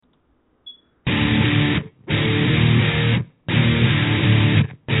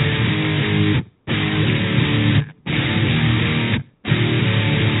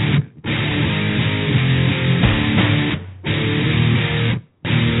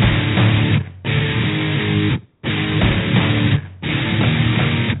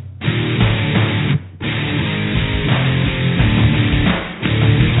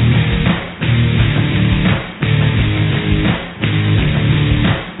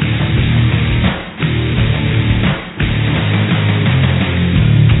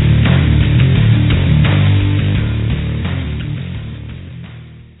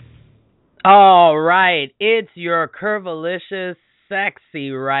right. It's your curvilicious,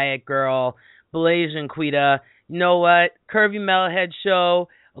 sexy riot girl, Blasian Quita. You know what? Curvy Metalhead show.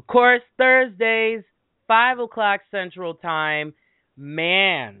 Of course, Thursdays, 5 o'clock Central Time.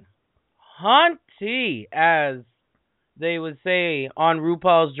 Man, hunty, as they would say on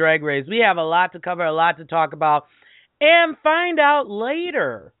RuPaul's Drag Race. We have a lot to cover, a lot to talk about, and find out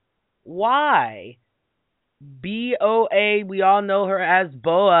later why BOA, we all know her as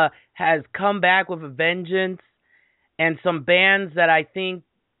Boa, has come back with a vengeance, and some bands that I think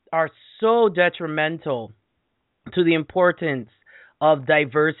are so detrimental to the importance of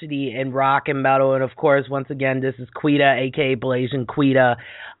diversity in rock and metal. And of course, once again, this is Quita, aka Blasian Quita.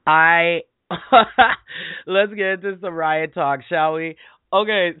 I let's get into some riot talk, shall we?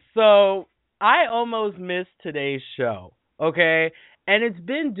 Okay, so I almost missed today's show. Okay, and it's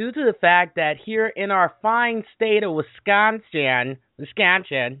been due to the fact that here in our fine state of Wisconsin,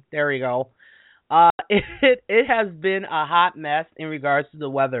 there we go. It has been a hot mess in regards to the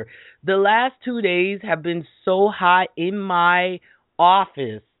weather. The last 2 days have been so hot in my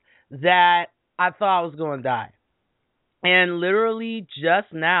office that I thought I was going to die. And literally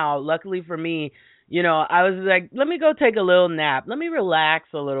just now, luckily for me, I was like, let me go take a little nap. Let me relax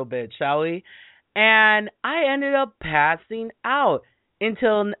a little bit, shall we? And I ended up passing out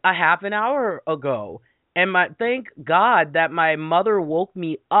until a half an hour ago. And thank God that my mother woke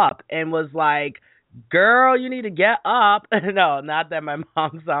me up and was like, girl, you need to get up. No, not that my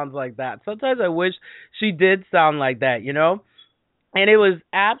mom sounds like that. Sometimes I wish she did sound like that. And it was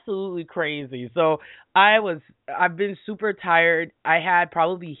absolutely crazy. So I've been super tired. I had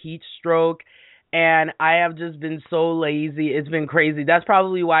probably heat stroke, and I have just been so lazy. It's been crazy. That's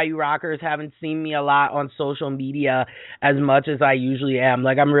probably why you rockers haven't seen me a lot on social media as much as I usually am.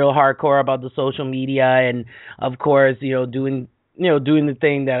 Like, I'm real hardcore about the social media, and of course, doing the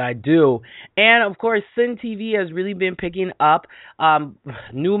thing that I do. And of course, Sin TV has really been picking up.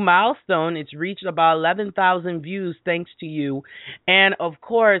 New milestone. It's reached about 11,000 views thanks to you. And of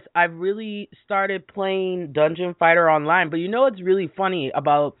course, I've really started playing Dungeon Fighter Online. But what's really funny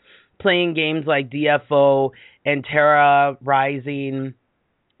about playing games like DFO and Terra Rising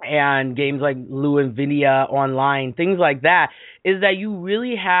and games like Nvidia Online, things like that, is that you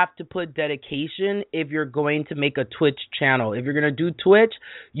really have to put dedication if you're going to make a Twitch channel. If you're going to do Twitch,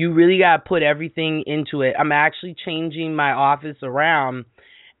 you really got to put everything into it. I'm actually changing my office around,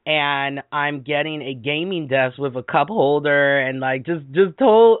 and I'm getting a gaming desk with a cup holder, and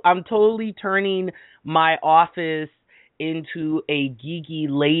I'm totally turning my office into a geeky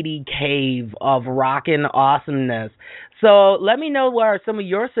lady cave of rockin' awesomeness. So let me know what are some of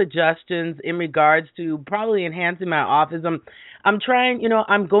your suggestions in regards to probably enhancing my office. I'm trying,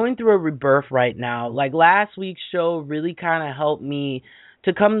 I'm going through a rebirth right now. Like, last week's show really kind of helped me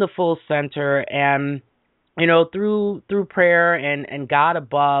to come to full center, and through prayer and God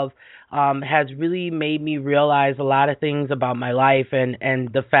above, has really made me realize a lot of things about my life, and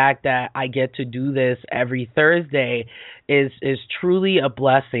the fact that I get to do this every Thursday is truly a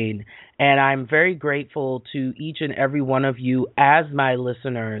blessing. And I'm very grateful to each and every one of you as my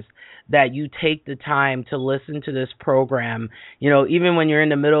listeners that you take the time to listen to this program. Even when you're in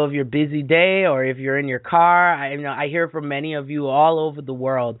the middle of your busy day, or if you're in your car, I hear from many of you all over the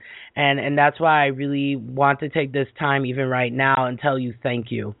world. And that's why I really want to take this time even right now and tell you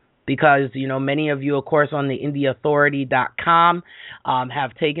thank you. Because, many of you, of course, on the indieauthority.com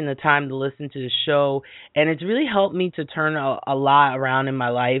have taken the time to listen to the show. And it's really helped me to turn a lot around in my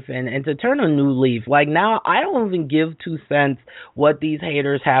life and to turn a new leaf. Like, now, I don't even give 2 cents what these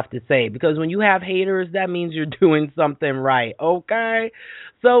haters have to say. Because when you have haters, that means you're doing something right, okay?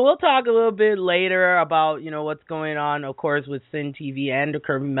 So we'll talk a little bit later about, what's going on, of course, with Sin TV and the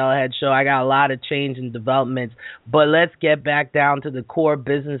Curvy Metalhead show. I got a lot of change and developments. But let's get back down to the core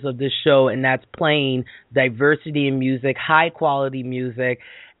business of this show, and that's playing diversity in music, high-quality music.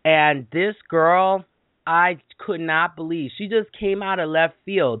 And this girl, I could not believe. She just came out of left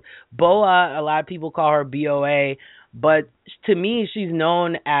field. Boa, a lot of people call her BOA, but to me, she's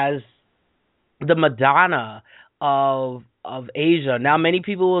known as the Madonna of Asia. Now, many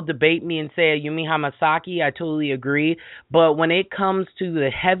people will debate me and say Yumi Hamasaki. I totally agree. But when it comes to the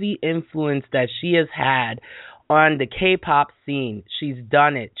heavy influence that she has had on the K-pop scene, she's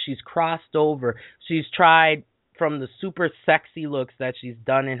done it. She's crossed over. She's tried from the super sexy looks that she's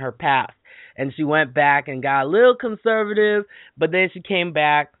done in her past. And she went back and got a little conservative, but then she came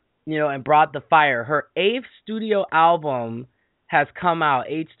back, and brought the fire. Her 8th studio album has come out,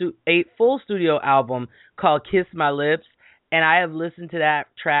 eight full studio album called Kiss My Lips. And I have listened to that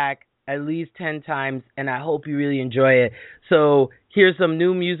track at least 10 times, and I hope you really enjoy it. So here's some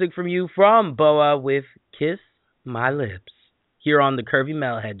new music from you from Boa with Kiss My Lips here on the Curvy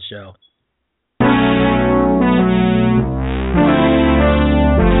Metalhead Show.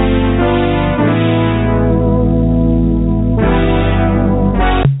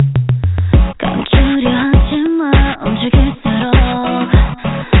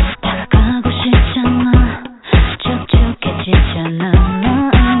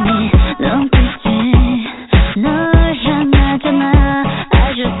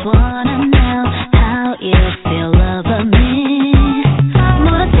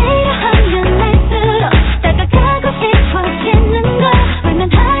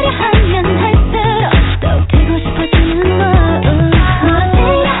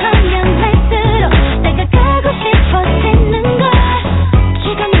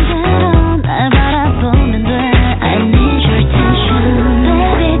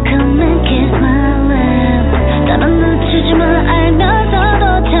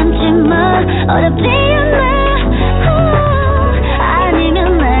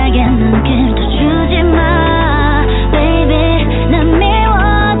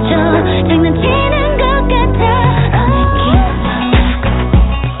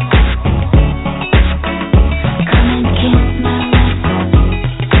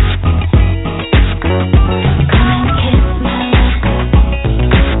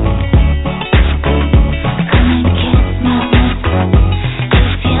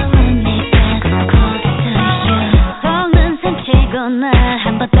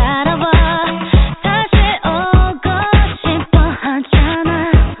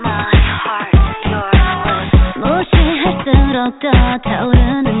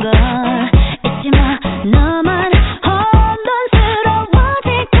 Going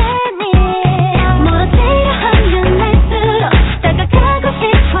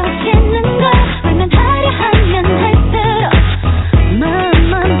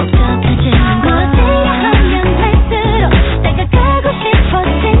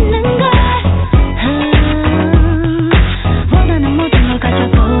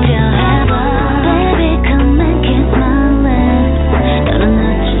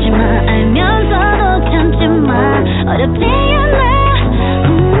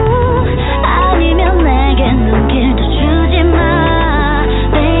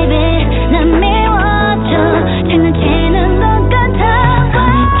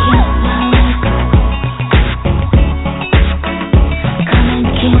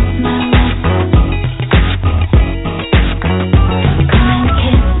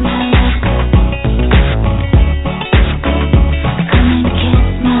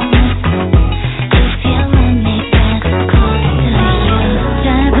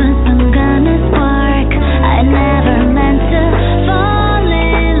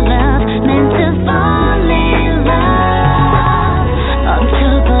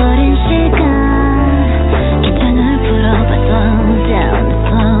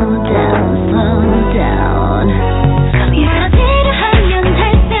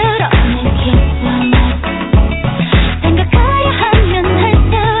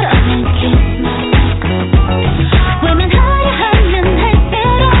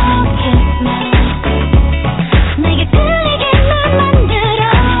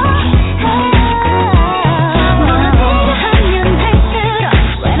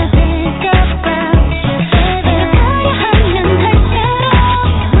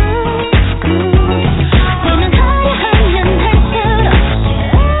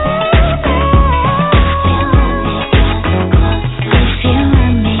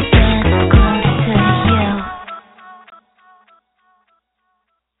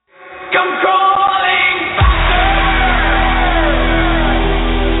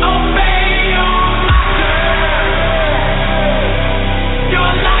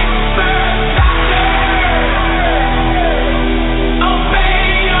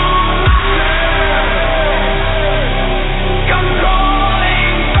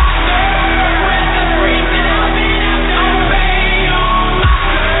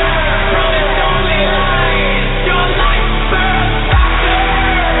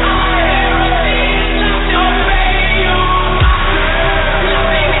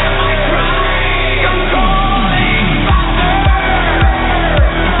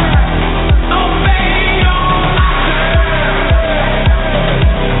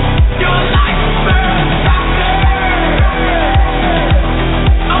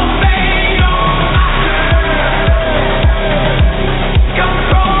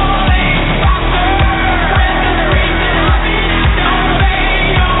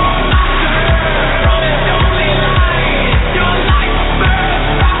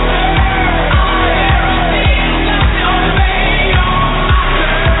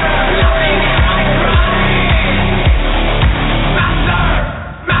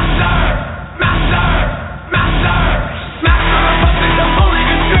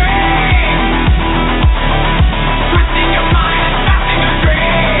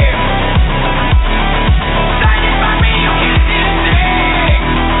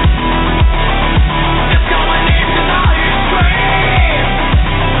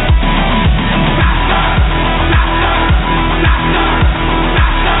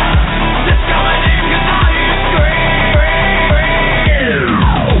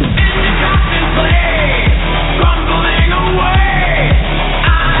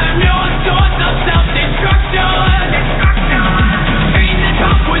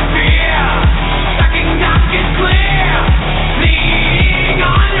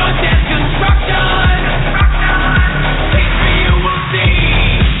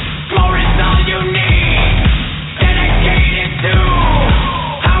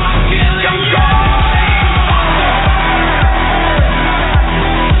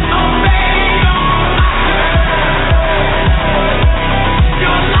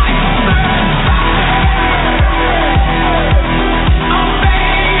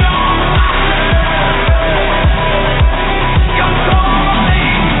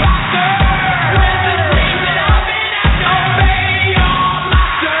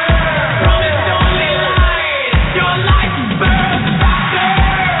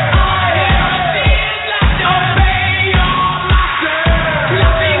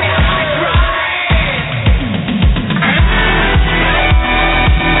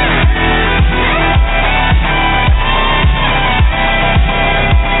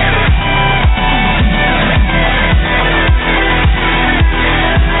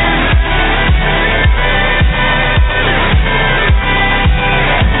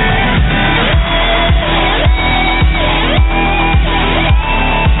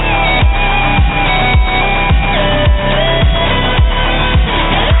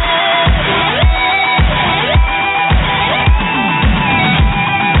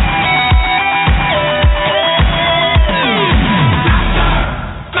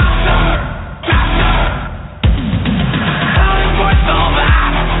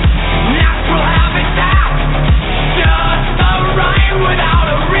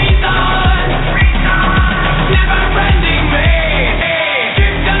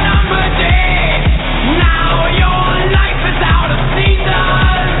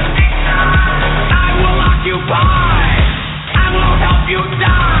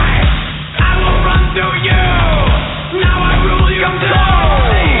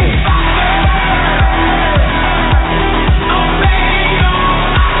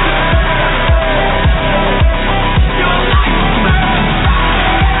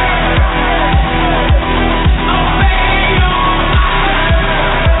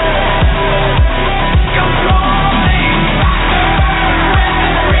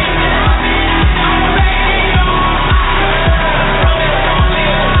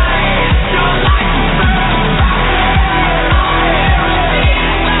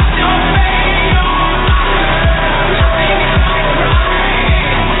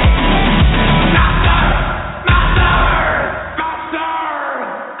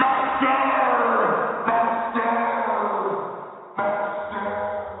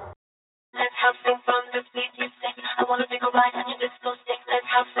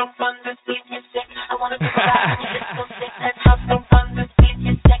I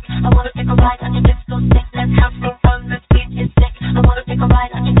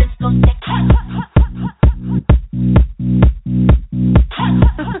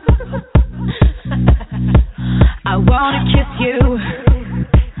wanna kiss you,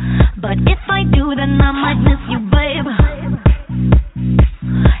 but if I do, then I might miss you, babe.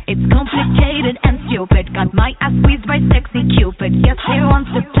 It's complicated and stupid. Got my ass squeezed by sexy Cupid. Yes, he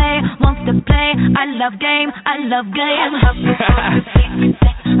wants to play, wants to play. I love game, I love game.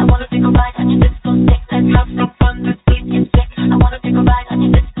 I wanna take a ride on your disco stick. Let's have some fun, this beat is sick. I wanna take a ride on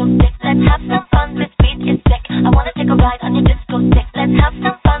your disco stick. Let's have some fun, this beat is sick. I wanna take a ride on your disco stick. Let's have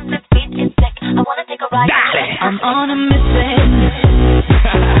some fun, this beat is sick. I wanna take a ride. I'm on a mission,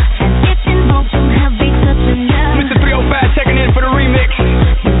 and it involves some heavy touching. Mr. 305 checking in for the remix.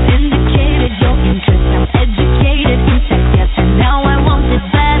 Indicated your interest, I'm educated in sex, yes, and now I want it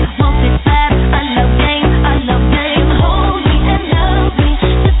bad, want it bad. I love game, I love game. Hold me and love me,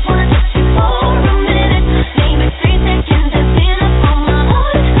 just wanna touch you for a minute. Maybe 3 seconds, that's enough for my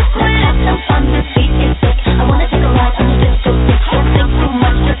heart. Let's have some fun, this beat is sick. I wanna take a ride on your disco stick. Don't think too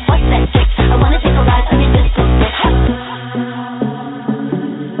much, just watch that kick. I wanna take a ride on your disco stick.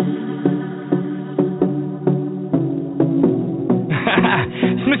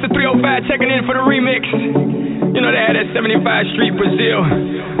 It's Mr. 305 checking in for the remix. You know they had that 75th Street, Brazil.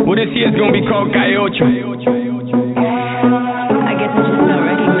 Well, this year's gonna be called Calle Ocho. I guess I just don't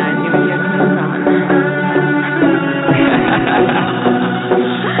recognize you with your clothes on.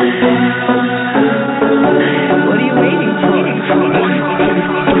 What are you waiting for? 1, 2,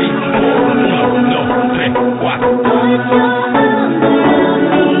 3, 4. No, 3, 4.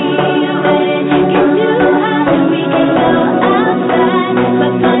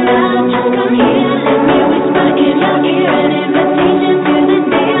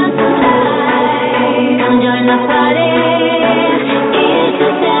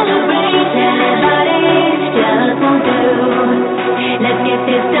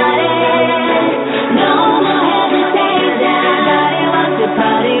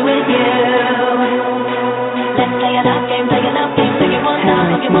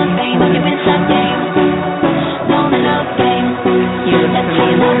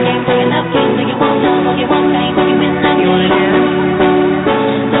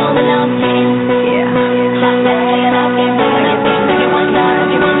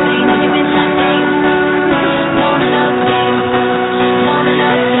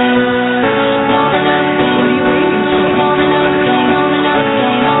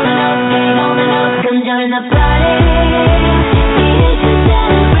 Come join the party. It's a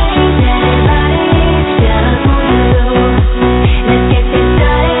celebration, everybody.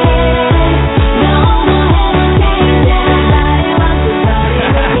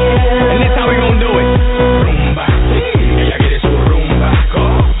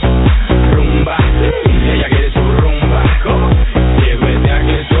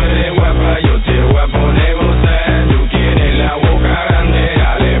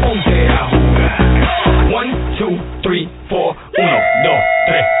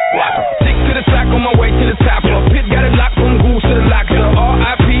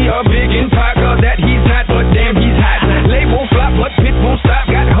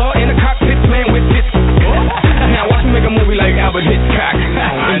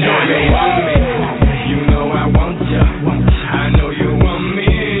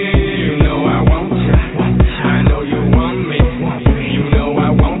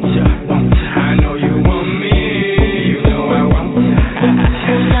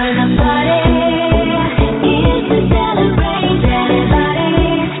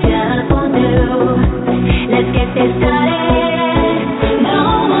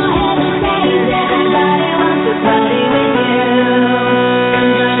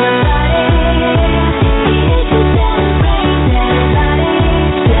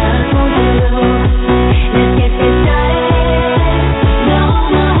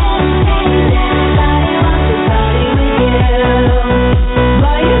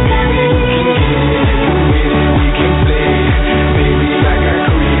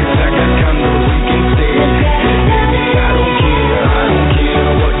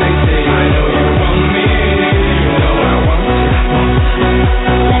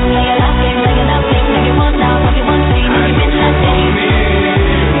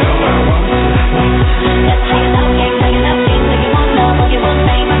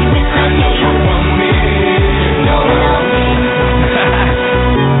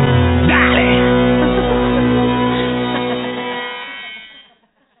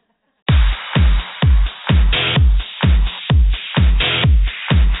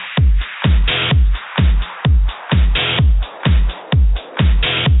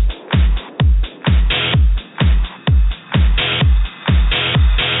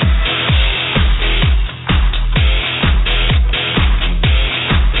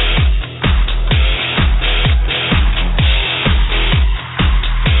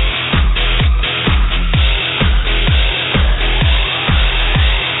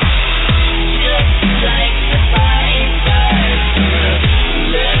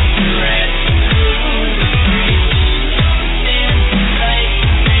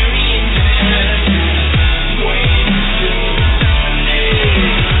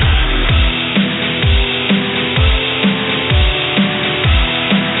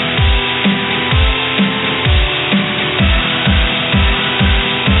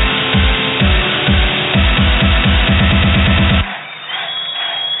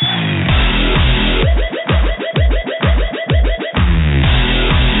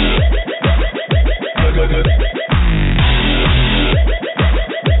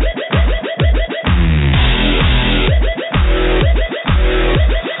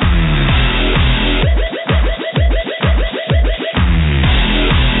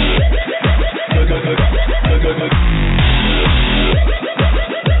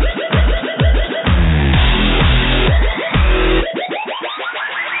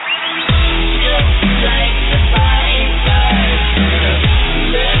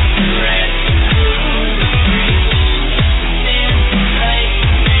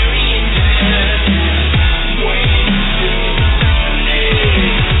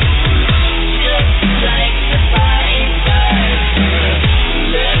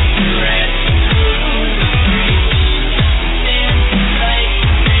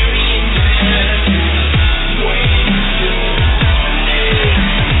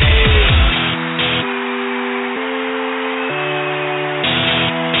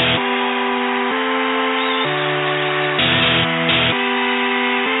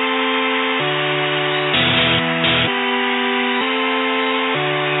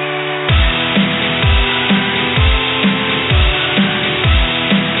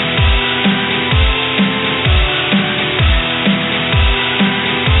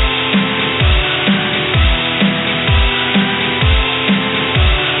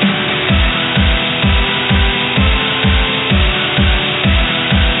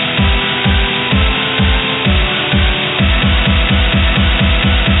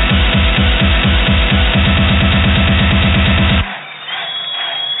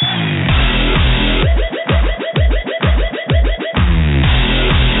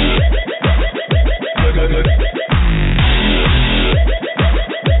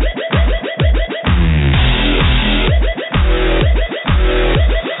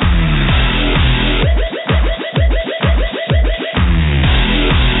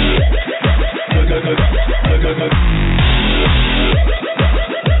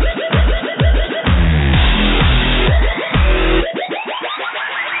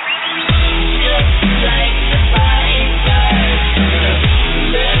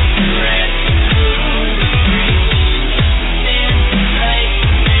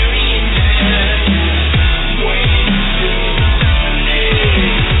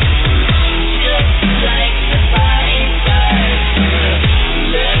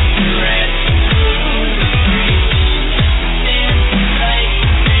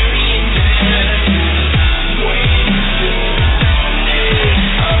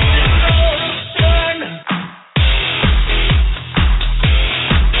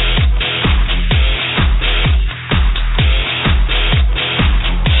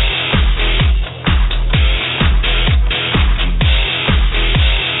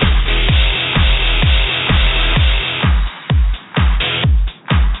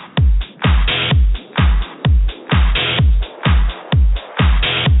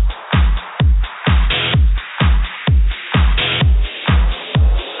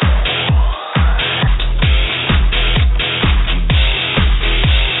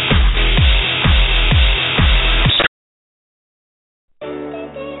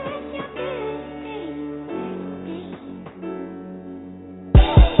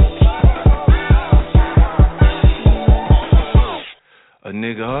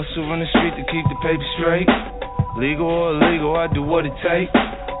 nigga hustle on the street to keep the paper straight. Legal or illegal, I do what it takes.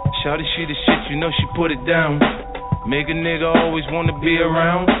 Shawty, she the shit, you know she put it down. Make a nigga always wanna be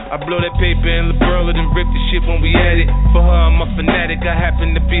around. I blow that paper in La Perla, then rip the shit when we at it. For her, I'm a fanatic, I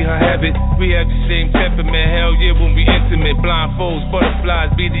happen to be her habit. We have the same temperament, hell yeah, when we intimate. Blindfolds,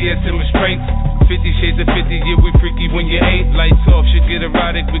 butterflies, BDSM restraints. 50 shades of 50, yeah, we freaky when you ain't. Lights off, shit get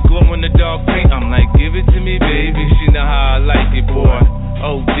erotic, we glow in the dark paint. I'm like, give it to me, baby, she know how I like it, boy.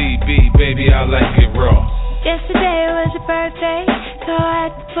 ODB, baby, I like it raw. Yesterday was your birthday, so I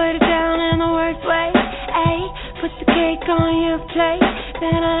had to put it down in the worst way. Ayy, put the cake on your plate,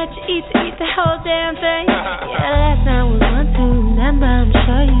 then I let you eat the whole damn thing. Yeah, last night was one to remember, I'm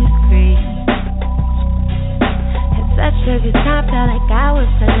sure you agree. Had such a good time, felt like I was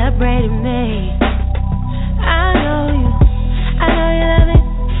celebrating me. I know you love it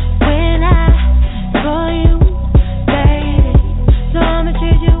when I call you, baby. So I'ma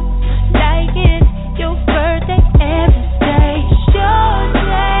treat you like it's your birthday every day. Your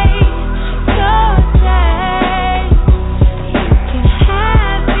day, your day. You can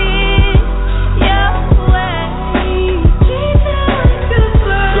have it your way. Treat it like a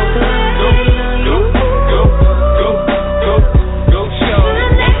birthday. Go, Shawty. The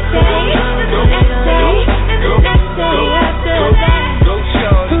next day, and the next day, and the next day after that. Go,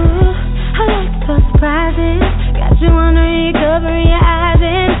 Shawty. Ooh, I like the surprises. Got you wondering, covering your eyes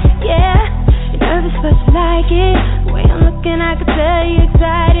and yeah. Nervous but you like it. The way I'm looking, I can tell you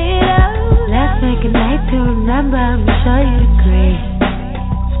excited. Oh, let's make a night to remember. I'm sure you'd agree.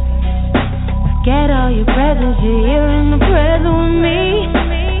 Forget all your presents. You're here in the present with me.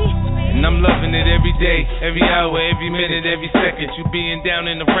 And I'm loving it every day, every hour, every minute, every second. You being down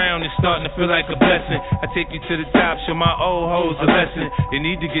and around is starting to feel like a blessing. I take you to the top, show my old hoes a lesson. They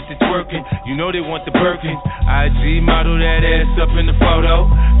need to get to twerking, you know they want the Birkin. IG model that ass up in the photo.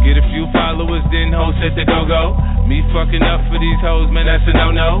 Get a few followers, then hoes set the go-go. Me fucking up for these hoes, man, that's a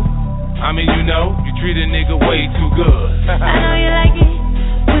no-no. I mean, you know, you treat a nigga way too good. I know you like it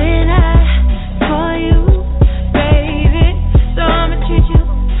when I call you, baby. So I'ma treat you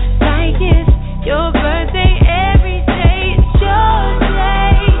like it's your birthday every day. It's your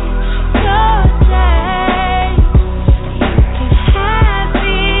day, your day. You can have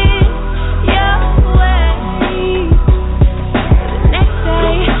it your way. The next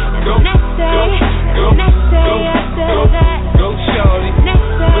day, and the next day, and the next day after that. Go, Shawty.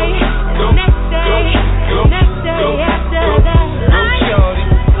 Next day, and the next day, and the next day after that. Go, Shawty.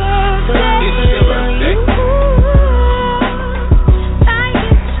 It's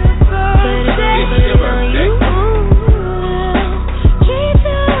your birthday.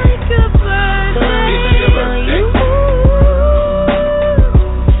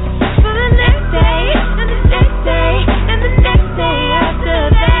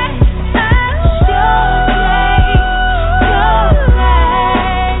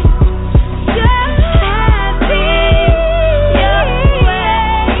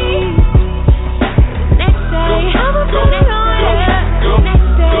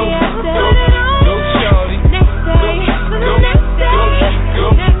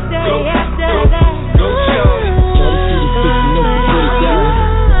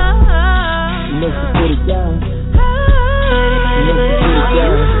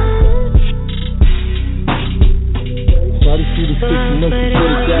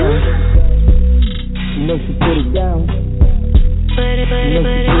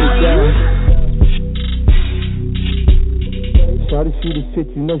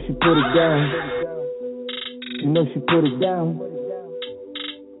 You know she put it down. You know she put it down.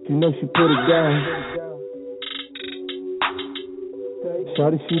 You know she put it down.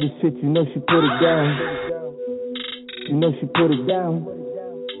 Shawty, she the shit. You know she put it down. You know she put it down.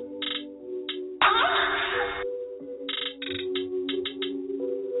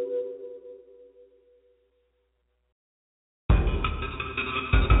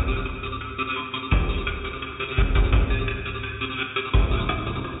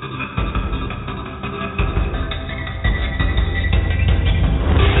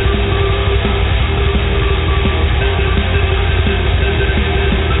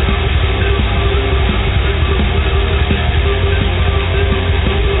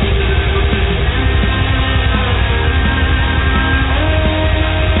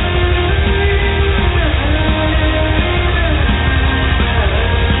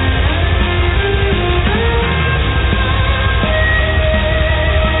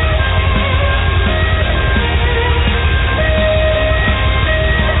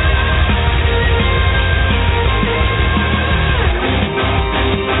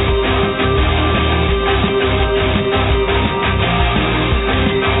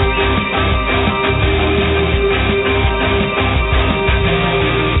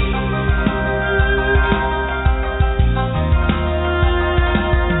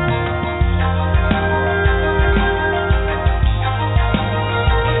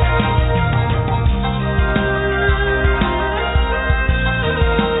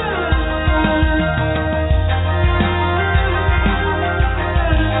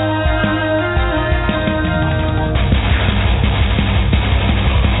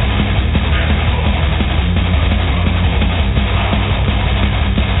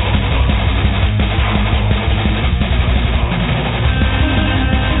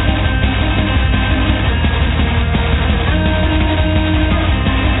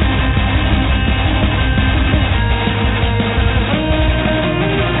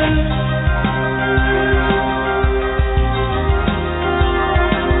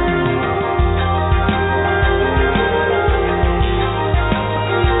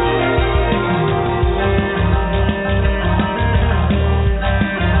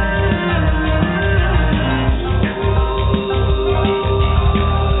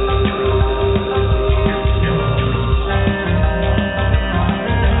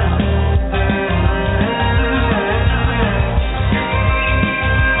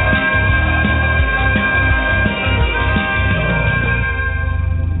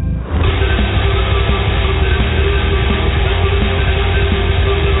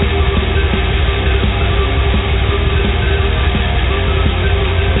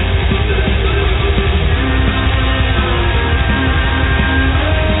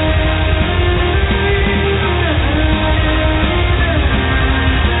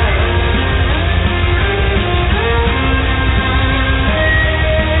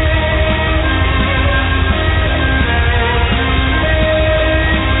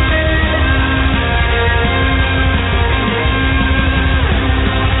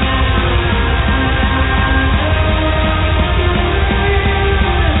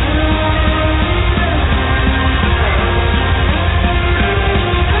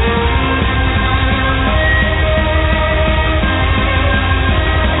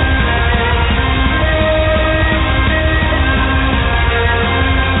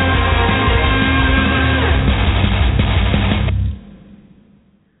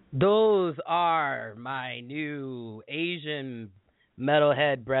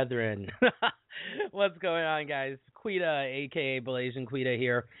 Metalhead brethren. What's going on, guys? Quita, aka Blasian Quita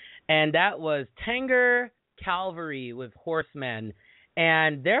here. And that was Tanger Calvary with Horsemen.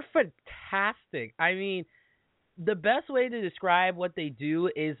 And they're fantastic. I mean, the best way to describe what they do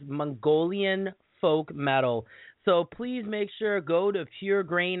is Mongolian folk metal. So please make sure go to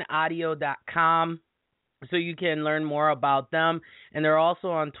puregrainaudio.com so you can learn more about them. And they're also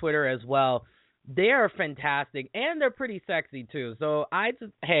on Twitter as well. They are fantastic, and they're pretty sexy too. So I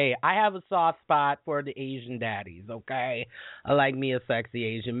have a soft spot for the Asian daddies, okay? I like me a sexy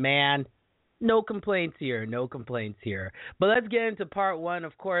Asian man. No complaints here, no complaints here. But let's get into part one,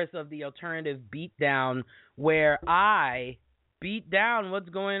 of course, of the alternative beatdown, where I beat down what's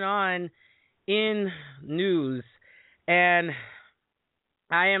going on in news. And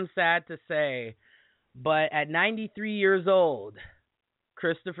I am sad to say, but at 93 years old,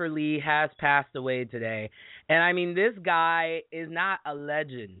 Christopher Lee has passed away today. And I mean, this guy is not a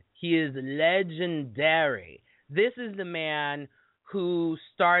legend. He is legendary. This is the man who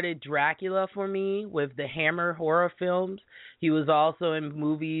started Dracula for me with the Hammer horror films. He was also in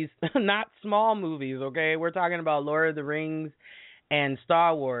movies, not small movies, okay? We're talking about Lord of the Rings and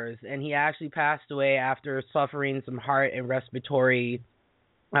Star Wars. And he actually passed away after suffering some heart and respiratory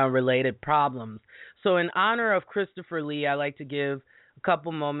related problems. So in honor of Christopher Lee, I like to give a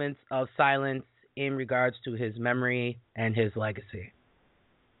couple moments of silence in regards to his memory and his legacy.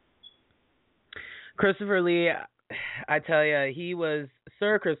 Christopher Lee, I tell you,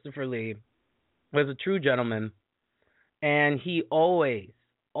 Sir Christopher Lee was a true gentleman, and he always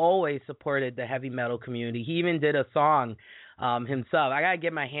supported the heavy metal community. He even did a song himself. I got to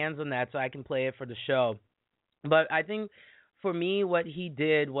get my hands on that so I can play it for the show. But I think for me, what he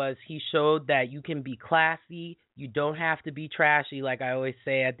did was he showed that you can be classy. You don't have to be trashy, like I always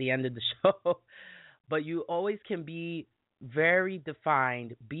say at the end of the show. But you always can be very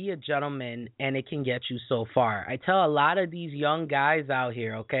defined, be a gentleman, and it can get you so far. I tell a lot of these young guys out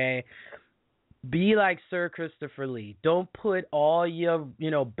here, okay, be like Sir Christopher Lee. Don't put all your,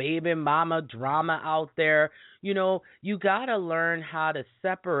 baby mama drama out there. You got to learn how to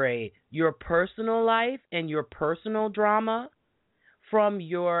separate your personal life and your personal drama from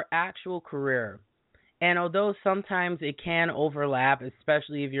your actual career. And although sometimes it can overlap,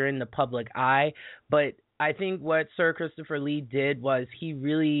 especially if you're in the public eye, but I think what Sir Christopher Lee did was he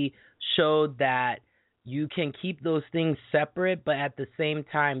really showed that you can keep those things separate, but at the same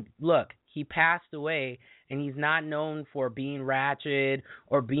time, look, he passed away, and he's not known for being ratchet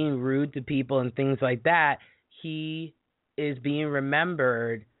or being rude to people and things like that. He is being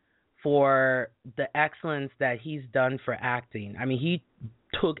remembered for the excellence that he's done for acting. I mean, he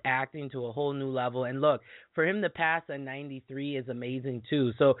took acting to a whole new level. And look, for him to pass at 93 is amazing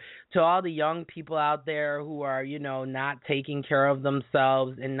too. So to all the young people out there who are, not taking care of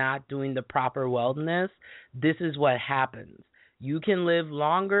themselves and not doing the proper wellness, this is what happens. You can live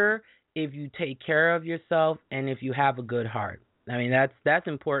longer if you take care of yourself and if you have a good heart. I mean, that's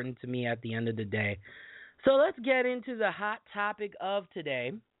important to me at the end of the day. So let's get into the hot topic of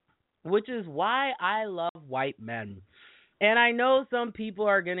today, which is why I love white men. And I know some people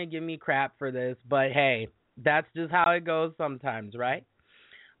are going to give me crap for this, but hey, that's just how it goes sometimes, right?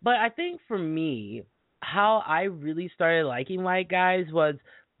 But I think for me, how I really started liking white guys was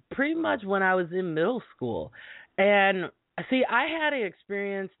pretty much when I was in middle school. And see, I had an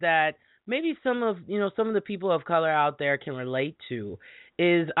experience that maybe some of the people of color out there can relate to.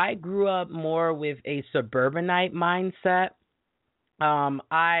 Is I grew up more with a suburbanite mindset.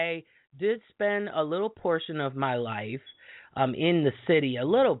 I did spend a little portion of my life in the city, a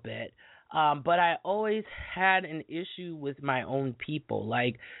little bit, but I always had an issue with my own people.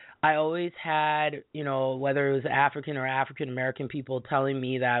 Like, I always had, whether it was African or African American people telling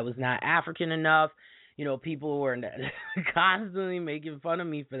me that I was not African enough. People were constantly making fun of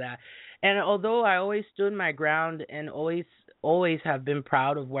me for that. And although I always stood my ground and always have been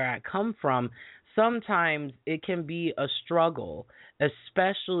proud of where I come from, sometimes it can be a struggle,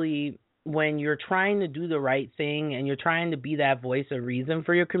 especially when you're trying to do the right thing and you're trying to be that voice of reason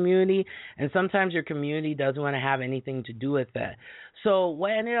for your community, and sometimes your community doesn't want to have anything to do with that. So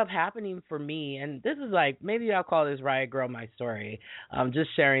what ended up happening for me, and this is like, maybe I'll call this Riot Girl My Story,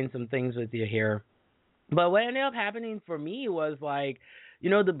 just sharing some things with you here. But what ended up happening for me was like,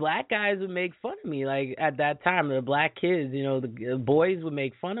 the black guys would make fun of me. Like at that time, the black kids, the boys would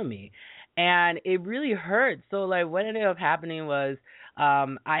make fun of me. And it really hurt. So like what ended up happening was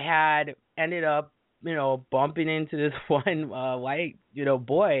I had ended up, bumping into this one white,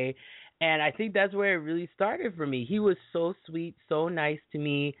 boy. And I think that's where it really started for me. He was so sweet, so nice to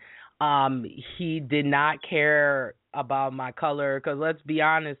me. Um, he did not care about my color because let's be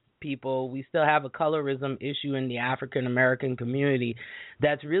honest, people, we still have a colorism issue in the African American community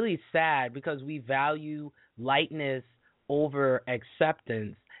that's really sad because we value lightness over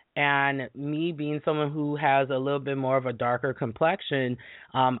acceptance. And me being someone who has a little bit more of a darker complexion,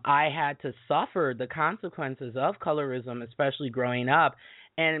 I had to suffer the consequences of colorism, especially growing up.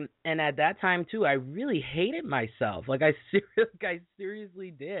 And at that time too, I really hated myself. I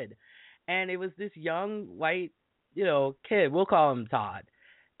seriously did. And it was this young white, kid. We'll call him Todd.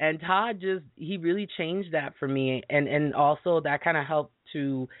 And Todd just he really changed that for me, and also that kind of helped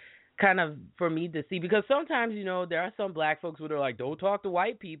to kind of for me to see because sometimes there are some black folks who are like don't talk to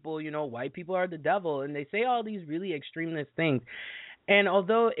white people, white people are the devil, and they say all these really extremist things. And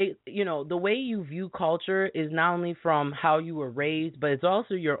although the way you view culture is not only from how you were raised, but it's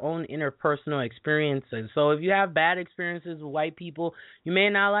also your own interpersonal experiences. So if you have bad experiences with white people, you may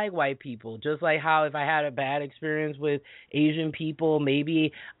not like white people. Just like how if I had a bad experience with Asian people,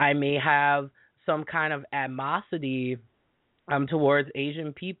 maybe I may have some kind of animosity towards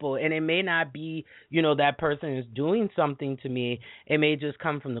Asian people, and it may not be that person is doing something to me. It may just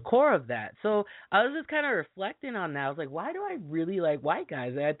come from the core of that. So I was just kind of reflecting on that. I was like, why do I really like white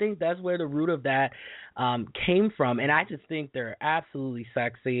guys? And I think that's where the root of that came from, and I just think they're absolutely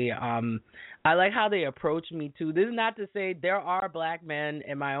sexy. I like how they approach me too. This is not to say there are black men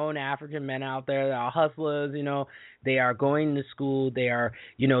and my own African men out there that are hustlers. They are going to school. They are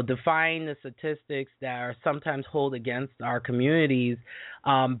defying the statistics that are sometimes hold against our communities.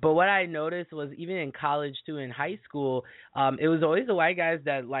 But what I noticed was even in college too, in high school, it was always the white guys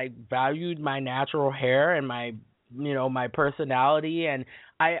that like valued my natural hair and my my personality. And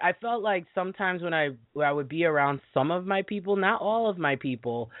I felt like sometimes when I would be around some of my people, not all of my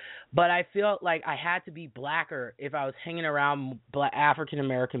people, but I felt like I had to be blacker if I was hanging around African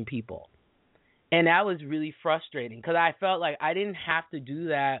American people. And that was really frustrating because I felt like I didn't have to do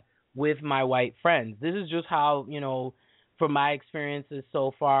that with my white friends. This is just how, from my experiences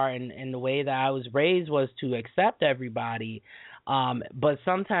so far and the way that I was raised was to accept everybody. But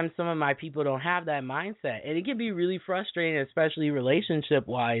sometimes some of my people don't have that mindset. And it can be really frustrating, especially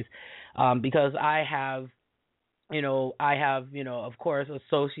relationship-wise, because I have, of course,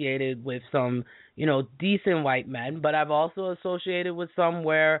 associated with some, decent white men, but I've also associated with some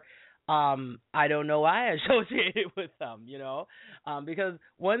where I don't know why I associated with them, because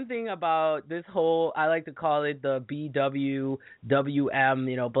one thing about this whole, I like to call it the BWWM,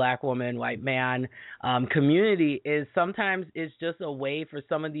 black woman, white man, community is sometimes it's just a way for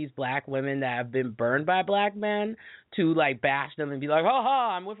some of these black women that have been burned by black men to like bash them and be like, ha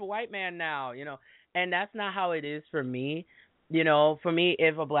ha, I'm with a white man now, and that's not how it is for me. For me,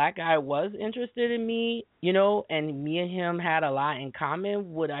 if a black guy was interested in me, and me and him had a lot in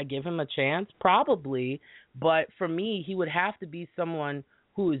common, would I give him a chance? Probably. But for me, he would have to be someone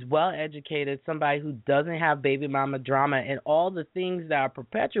who is well educated, somebody who doesn't have baby mama drama and all the things that are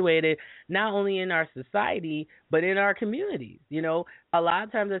perpetuated not only in our society but in our communities. A lot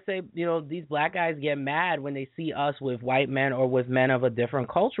of times I say, these black guys get mad when they see us with white men or with men of a different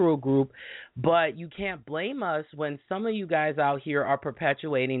cultural group, but you can't blame us when some of you guys out here are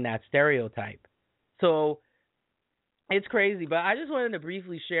perpetuating that stereotype. So it's crazy, but I just wanted to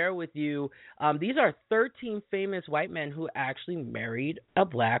briefly share with you, these are 13 famous white men who actually married a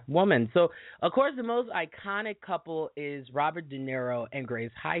black woman. So, of course, the most iconic couple is Robert De Niro and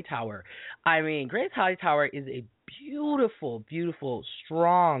Grace Hightower. I mean, Grace Hightower is a beautiful, beautiful,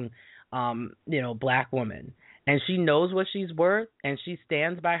 strong, black woman. And she knows what she's worth, and she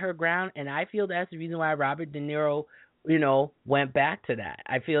stands by her ground, and I feel that's the reason why Robert De Niro, went back to that.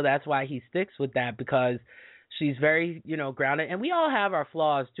 I feel that's why he sticks with that, because she's very, grounded. And we all have our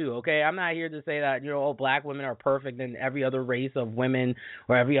flaws, too, okay? I'm not here to say that, black women are perfect and every other race of women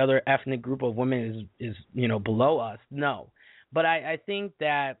or every other ethnic group of women is below us. No. But I think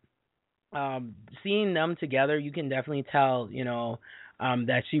that seeing them together, you can definitely tell,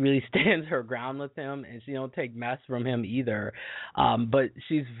 that she really stands her ground with him and she don't take mess from him either. But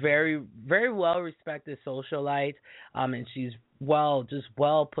she's very, very well-respected socialite, and she's well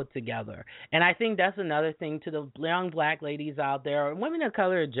put together. And I think that's another thing to the young black ladies out there, and women of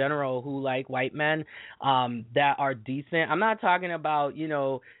color in general who like white men that are decent. I'm not talking about,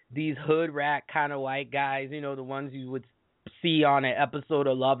 these hood rat kind of white guys, the ones you would see on an episode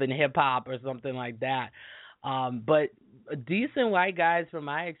of Love and Hip Hop or something like that. But decent white guys, from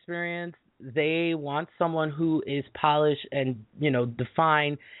my experience, they want someone who is polished and,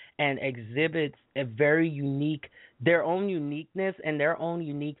 defined and exhibits a very unique, their own uniqueness and their own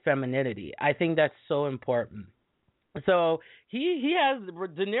unique femininity. I think that's so important. So he has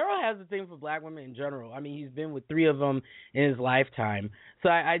De Niro has the thing for black women in general. I mean, he's been with three of them in his lifetime. So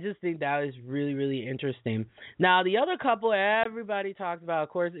I just think that is really really interesting. Now the other couple everybody talks about, of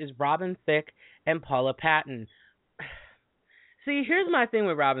course, is Robin Thicke and Paula Patton. See, here's my thing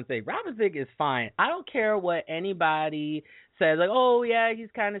with Robin Thicke. Robin Thicke is fine. I don't care what anybody says. Like, oh yeah, he's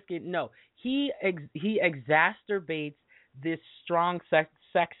kind of skinny. No, he exacerbates this strong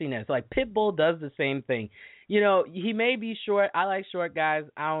sexiness. Like Pitbull does the same thing. He may be short. I like short guys.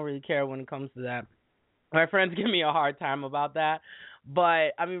 I don't really care when it comes to that. My friends give me a hard time about that.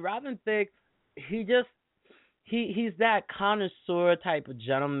 But I mean, Robin Thicke, he just he's that connoisseur type of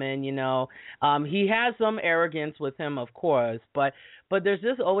gentleman. He has some arrogance with him, of course, but there's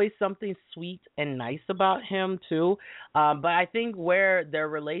just always something sweet and nice about him too. But I think where their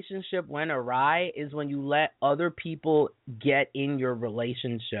relationship went awry is when you let other people get in your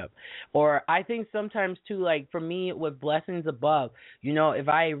relationship. Or I think sometimes too, like for me with Blessings Above, if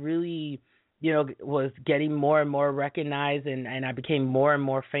I really was getting more and more recognized and I became more and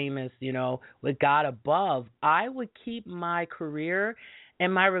more famous, with God above, I would keep my career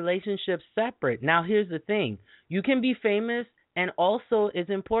and my relationship separate. Now, here's the thing. You can be famous, and also it's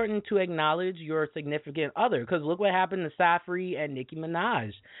important to acknowledge your significant other, because look what happened to Safri and Nicki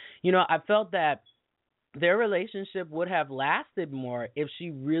Minaj. I felt that their relationship would have lasted more if she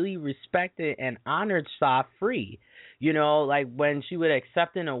really respected and honored Safri. Like when she would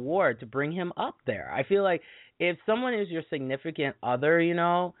accept an award to bring him up there. I feel like if someone is your significant other,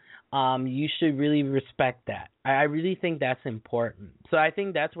 you should really respect that. I really think that's important. So I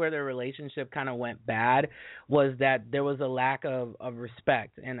think that's where their relationship kind of went bad, was that there was a lack of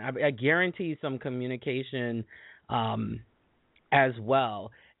respect. And I guarantee some communication as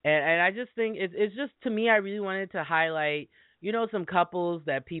well. And I just think it's just, to me, I really wanted to highlight, some couples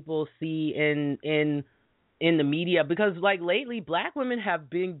that people see in the media, because like lately black women have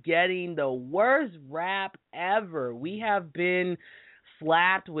been getting the worst rap ever. We have been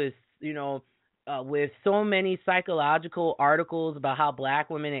slapped with with so many psychological articles about how black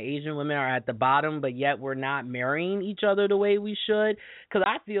women and Asian women are at the bottom, but yet we're not marrying each other the way we should. Because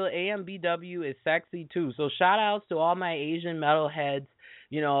I feel AMBW is sexy too. So shout outs to all my Asian metalheads.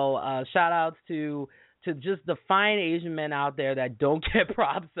 Shout outs to just the fine Asian men out there that don't get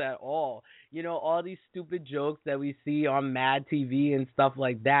props at all. All these stupid jokes that we see on Mad TV and stuff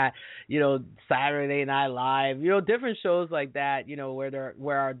like that. Saturday Night Live. Different shows like that.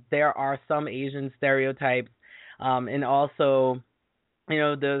 Where there are some Asian stereotypes, and also,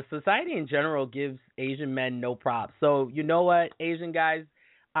 the society in general gives Asian men no props. So you know what, Asian guys,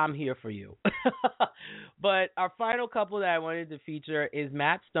 I'm here for you. But our final couple that I wanted to feature is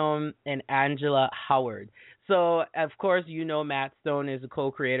Matt Stone and Angela Howard. So, of course, Matt Stone is a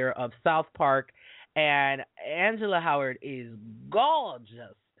co-creator of South Park, and Angela Howard is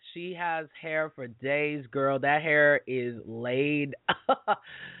gorgeous. She has hair for days, girl. That hair is laid.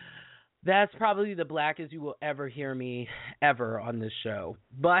 That's probably the blackest you will ever hear me ever on this show.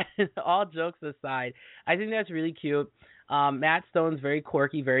 But all jokes aside, I think that's really cute. Matt Stone's very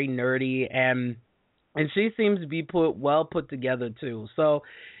quirky, very nerdy, and she seems to be well put together too. So,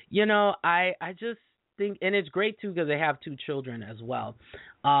 I just think, and it's great too because they have two children as well.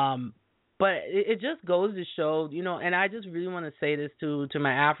 But it just goes to show, and I just really want to say this to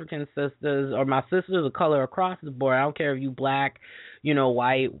my African sisters or my sisters of color across the board. I don't care if you black,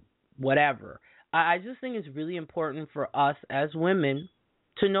 white, whatever. I just think it's really important for us as women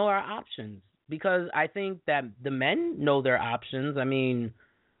to know our options, because I think that the men know their options. I mean,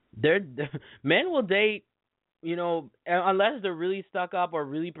 men will date, unless they're really stuck up or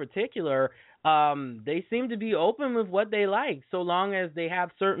really particular. They seem to be open with what they like, so long as they have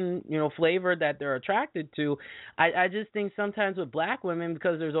certain, flavor that they're attracted to. I just think sometimes with black women,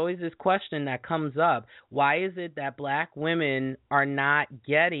 because there's always this question that comes up, why is it that black women are not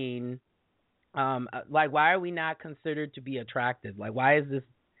getting, why are we not considered to be attractive? Like, why is this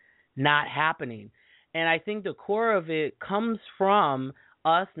not happening? And I think the core of it comes from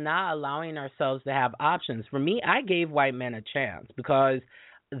us not allowing ourselves to have options. For me, I gave white men a chance because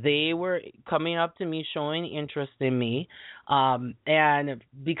they were coming up to me, showing interest in me, and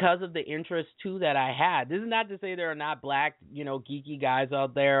because of the interest too that I had. This is not to say there are not black, geeky guys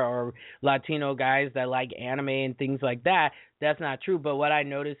out there, or Latino guys that like anime and things like that. That's not true. But what I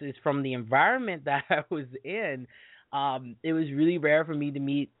noticed is, from the environment that I was in, it was really rare for me to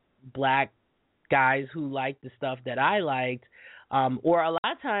meet black guys who liked the stuff that I liked. Or a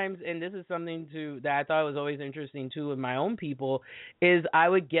lot of times, and this is something that I thought was always interesting too with my own people, is I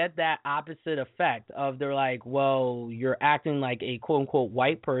would get that opposite effect of, they're like, well, you're acting like a quote unquote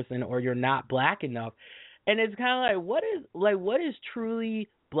white person, or you're not black enough. And it's kind of like what is truly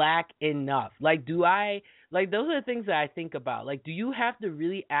black enough? Like, do I like those are the things that I think about. Like, do you have to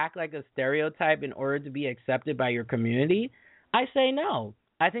really act like a stereotype in order to be accepted by your community? I say no.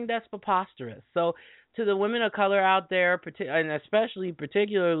 I think that's preposterous. So, to the women of color out there, and especially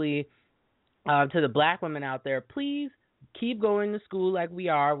particularly to the black women out there, please keep going to school like we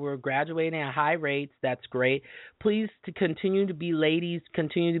are. We're graduating at high rates. That's great. Please to continue to be ladies,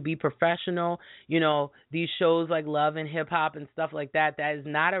 continue to be professional. You know, these shows like Love and Hip Hop and stuff like that, that is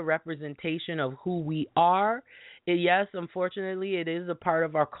not a representation of who we are. Yes, unfortunately, it is a part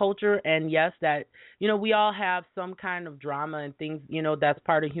of our culture. And yes, that, you know, we all have some kind of drama and things, you know, that's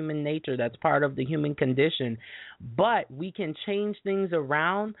part of human nature. That's part of the human condition. But we can change things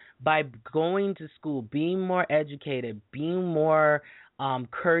around by going to school, being more educated, being more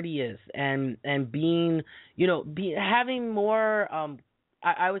courteous, and being, you know, having more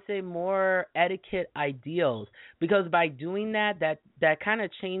I would say more etiquette ideals, because by doing that kind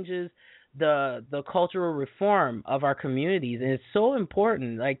of changes the cultural reform of our communities. And it's so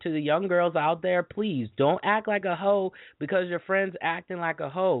important. Like, to the young girls out there, please don't act like a hoe because your friend's acting like a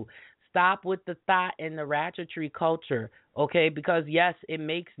hoe. Stop with the thought and the ratchetry culture, okay? Because yes, it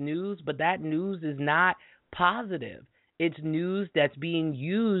makes news, but that news is not positive. It's news that's being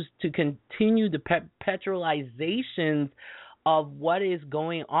used to continue the perpetualizations of what is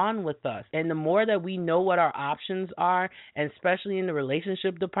going on with us. And the more that we know what our options are, and especially in the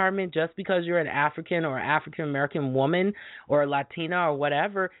relationship department, just because you're an African or African American woman or a Latina or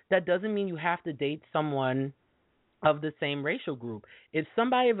whatever, that doesn't mean you have to date someone of the same racial group. If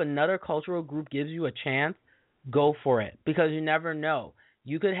somebody of another cultural group gives you a chance, go for it, because you never know.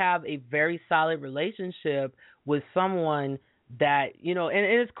 You could have a very solid relationship with someone that, you know, and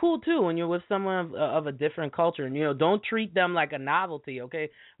it's cool too when you're with someone of a different culture. And, you know, don't treat them like a novelty, okay?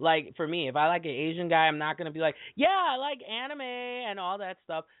 Like, for me, if I like an Asian guy, I'm not going to be like, yeah, I like anime and all that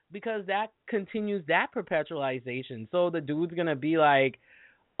stuff, because that continues that perpetualization. So the dude's going to be like,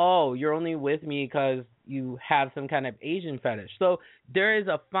 oh, you're only with me because you have some kind of Asian fetish. So there is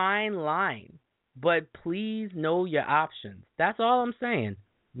a fine line, but please know your options. That's all I'm saying.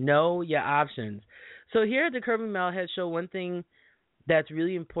 Know your options. So here at the Curvy Metalhead Show, one thing that's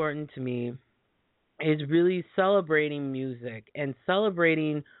really important to me is really celebrating music and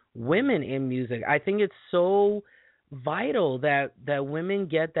celebrating women in music. I think it's so vital that women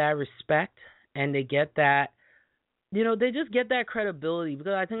get that respect, and they get that, you know, they just get that credibility,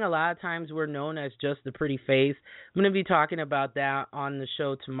 because I think a lot of times we're known as just the pretty face. I'm going to be talking about that on the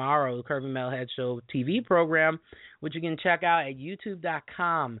show tomorrow, the Curvy Metalhead Show TV program, which you can check out at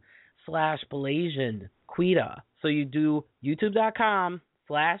youtube.com/BelasianQuita. So you do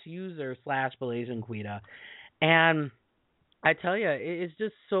youtube.com/user/BelasianQuita. And I tell you, it's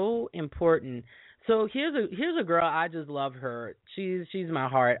just so important. So here's a girl, I just love her. She's my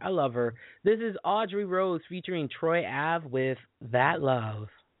heart. I love her. This is Audrey Rose featuring Troy Ave with That Love.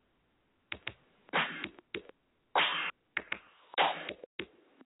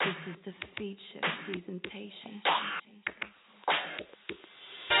 This is the feature presentation.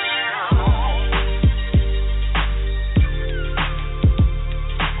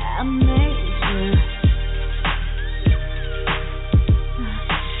 Amazing.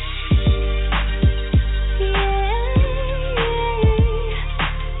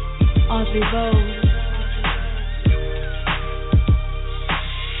 Audrey Rose.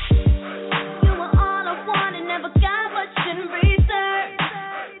 You were all I wanted, never got much in return.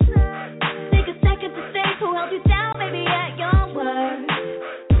 Take a second to think who held you down, baby.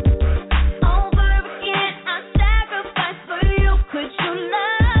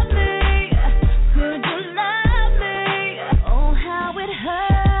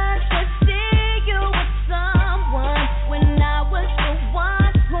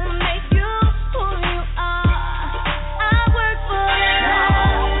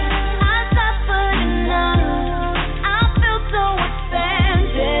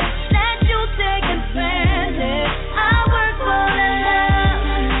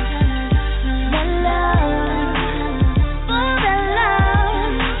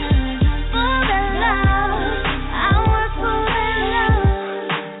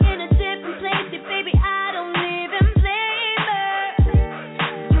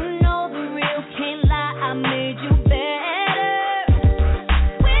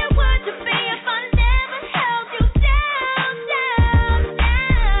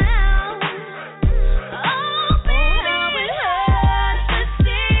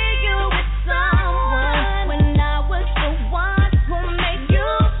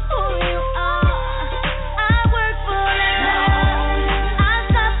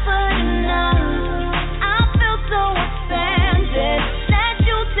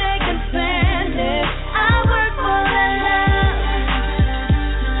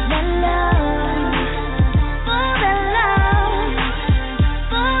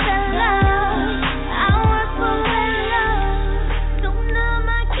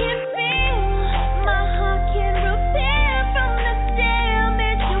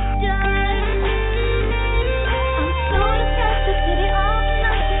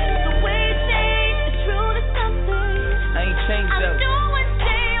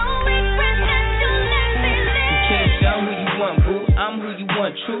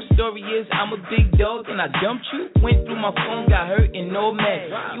 true story is I'm a big dog and I dumped you. Went through my phone, got hurt and no mad.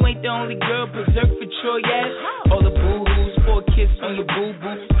 You ain't the only girl berserk for Troy ass. All the boo-hoos, 4 kiss on your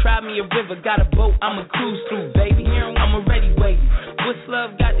boo-boo. Cry me a river, got a boat, I'ma cruise through, baby. I'm already waiting. What's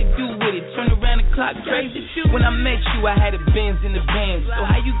love got to do with it? Turn around the clock, crazy. When I met you, I had a Benz in the Benz. So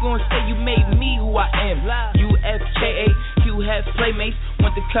how you gonna say you made me who I am? UFKA, you have playmates.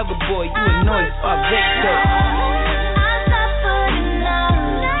 Want the cover boy, you annoyed, so I vexed up.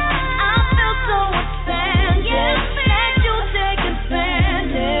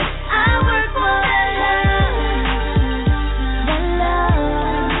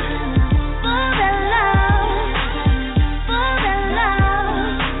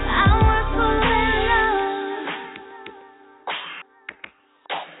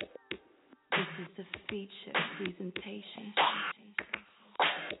 Feature presentation.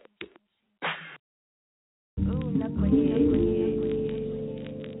 Ooh,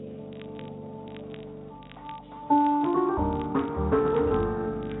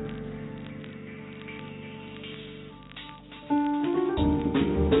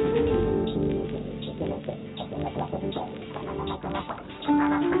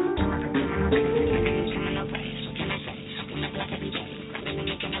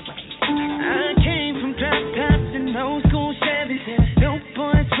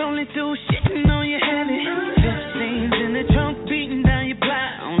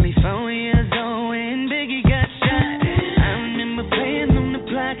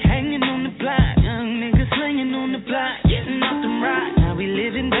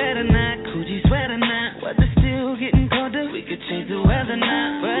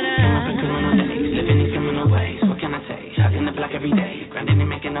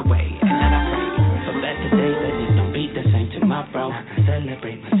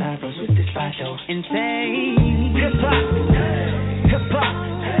 Hip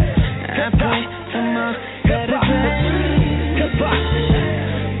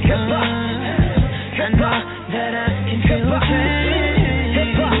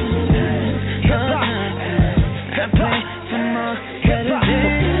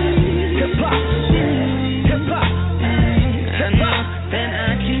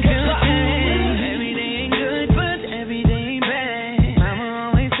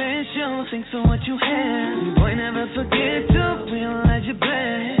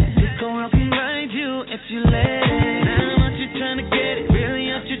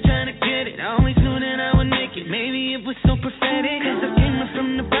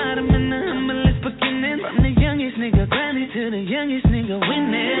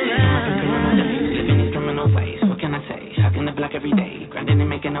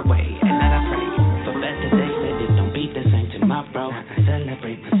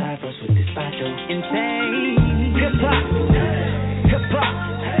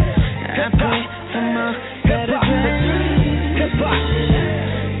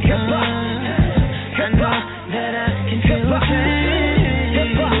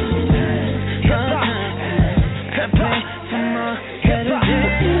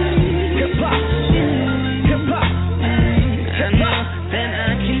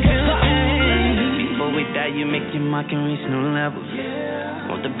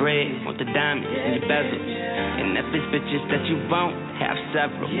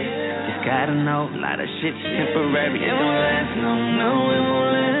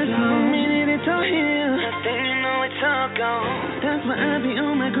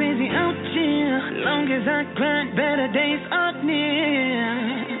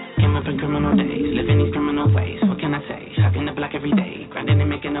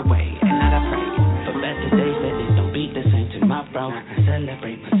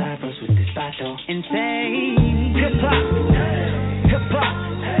hop.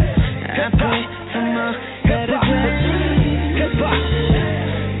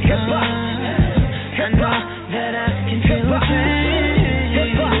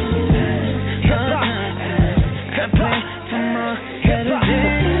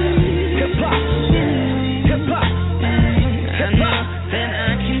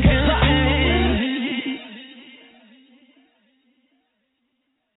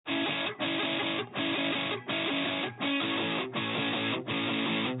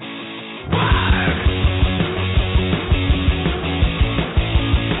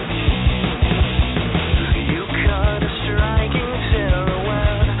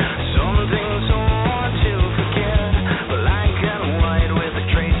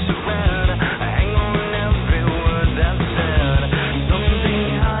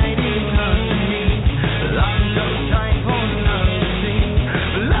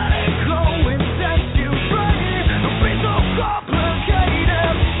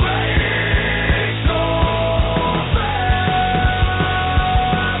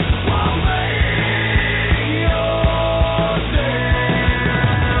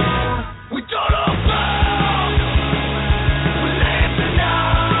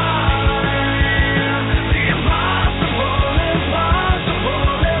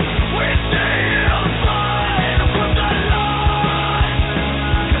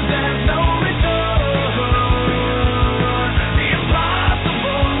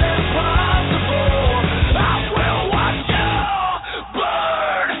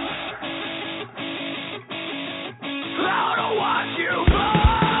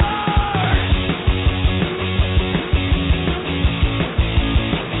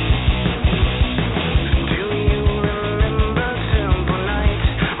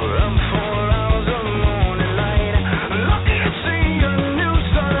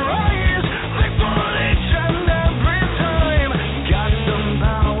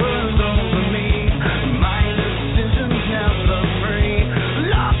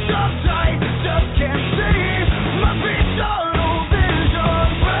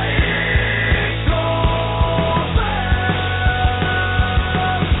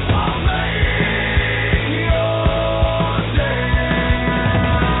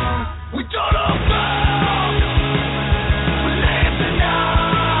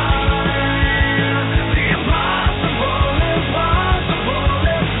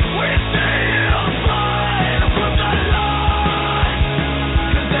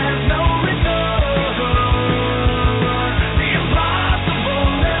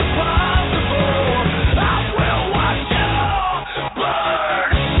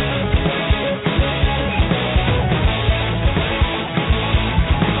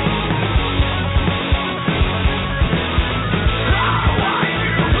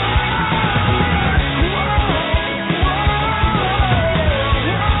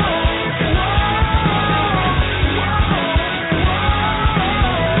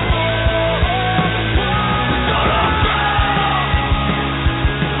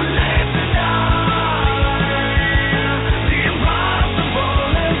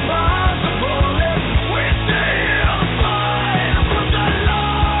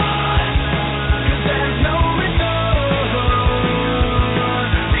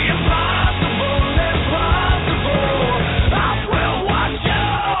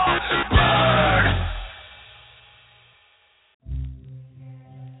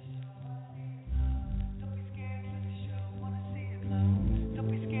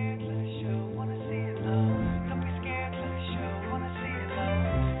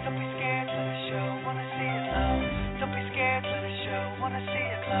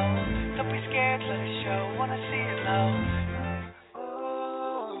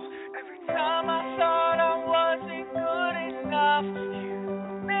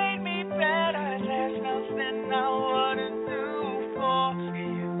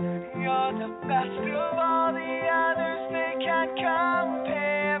 best of all the others, they can't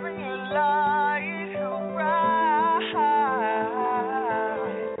compare. Your light so bright.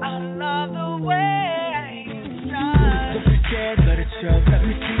 I love the way you shine. Don't be scared, let it show. Let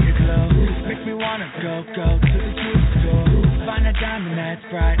me see your glow. Make me wanna go to the jewelry store. Find a diamond that's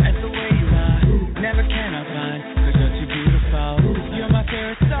bright as the way you are. Never can I find, cause you're too beautiful. You're my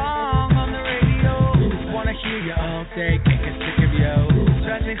favorite song on the radio. Wanna hear you all day, can't get sick of you.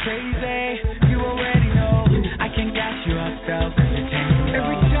 Drives me crazy, you already know. I can gas you up though, cause you take control.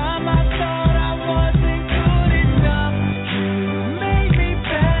 Every time I thought I wasn't good enough, you made me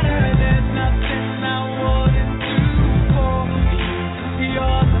better. There's nothing I wouldn't do for you.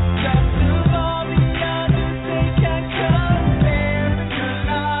 You're the best of all the others, they can't compare. Your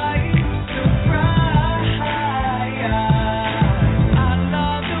light so bright. I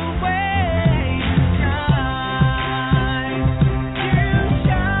love the way you shine. You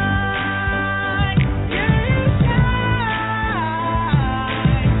shine. You shine.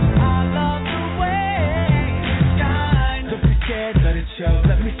 I love the way you shine. Don't be scared, let it show.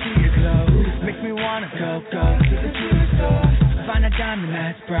 Let me see your glow. Make me wanna go to the jewelry store. Find a diamond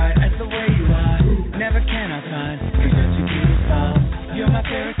that's bright as the way you are. Never can I find, cause you're too beautiful. You're my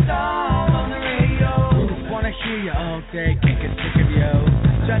favorite song on the radio. Wanna hear you all day, can't get sick of you.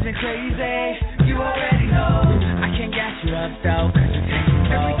 Drives me crazy, you already know. I can't gas you up though, cause you take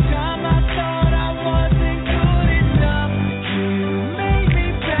control. Every time I thought I wasn't good enough, you made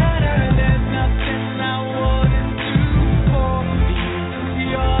me better. There's nothing I wouldn't do for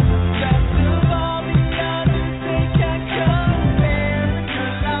you. You're the best of all the others, they can't compare.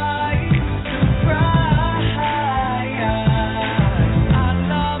 Your light so bright. I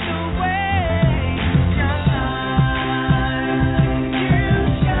love the way you shine. You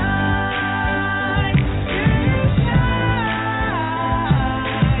shine. You shine.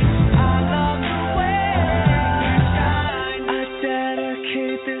 I love the way you shine. I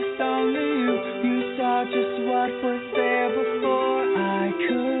dedicate this song to you. You saw just what was there before I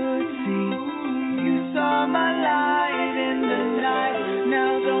could see. You saw my light in the night.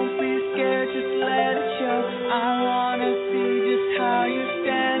 Now don't be scared, just let it show. I wanna see just how you're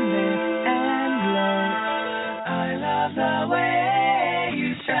standing and glow. I love the way you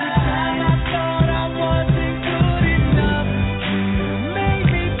shine. I thought I wasn't good enough. You made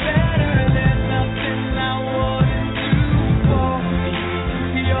me better. There's nothing I wouldn't do for you.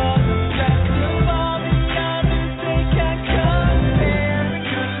 You're the best of all the others, they can't compare.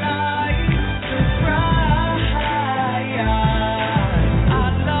 Your light so bright. I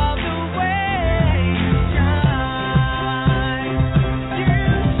love the way you shine. You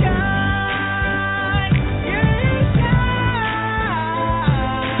shine. You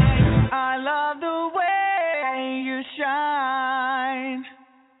shine. I love the way you shine.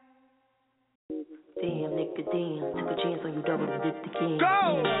 Damn, nigga, damn. Took a chance on you, double and did the king. Go!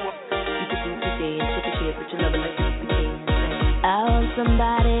 You could do the day and take a chance, but you love it like you can. I want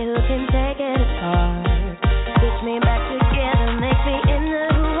somebody who can take it apart. Stitch me back together, make me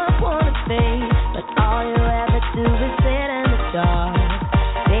into who I wanna be. But all you ever do is sit in the dark.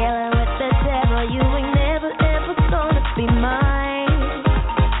 Dealing with the devil, you ain't never ever gonna be mine.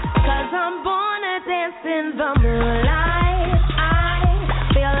 Cause I'm born to dance in the moonlight. I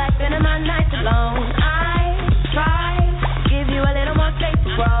feel like spending my nights alone. I try to give you a little more space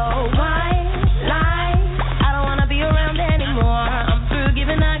to grow. White light, I don't wanna be around anymore. I'm through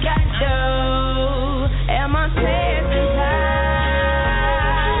giving, I got to go. Am I wasting time?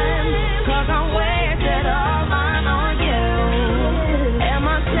 Cause I'm wasted all mine on you. Am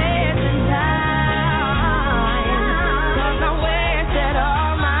I wasting time? Cause I'm wasted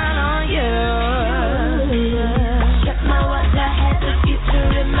all mine on you. Check my watch, I had the future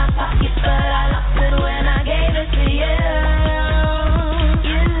in my pocket, but I lost it when I gave it to you.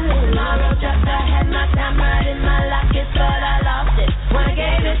 My road dropped, I had my time right in my locket, but I lost it when I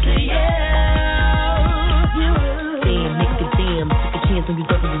gave it to you. Damn, nigga, damn, took a chance on you,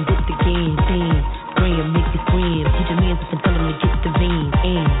 double and did the game. Damn, scream, nigga, scream, teach your man something, tell him to get the vein.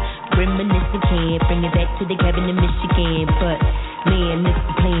 And reminiscing can't bring it back to the cabin in Michigan, but man, it's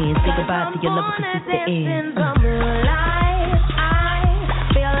the plan. Say goodbye to your lover 'cause it's the end. I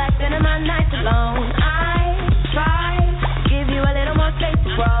feel like spending my nights alone. I try to give you a little more space to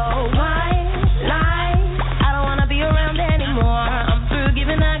grow. White light, I don't wanna be around anymore. I'm through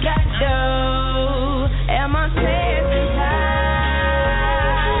giving, I got to go. Am I wasting time?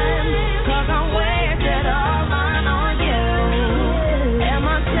 Cause I'm wasted all mine on you. Am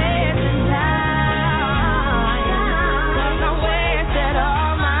I wasting time? Cause I'm wasted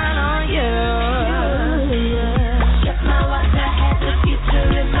all mine on you. Check my watch, I had the future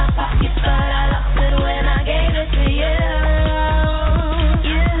in my pocket, but I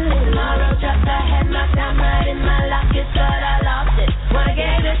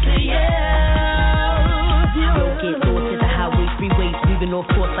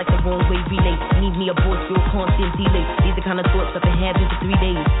need me a boss, you're constant delay. These the kind of thoughts I've been having for 3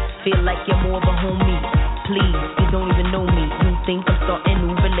 days. Feel like you're more of a homie. Please, you don't even know me. You think I'm starting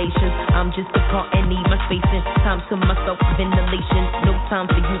new relations. I'm just a part and need my space and time to myself, ventilation. No time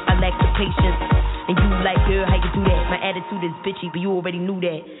for you, I lack the patience. And you like, girl, how you do that? My attitude is bitchy, but you already knew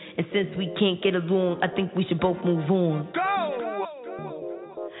that. And since we can't get along, I think we should both move on. Go!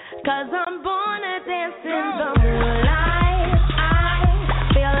 Cause I'm born to dance in the moonlight. I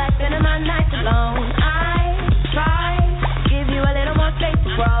feel like spending my nights alone. I try to give you a little more space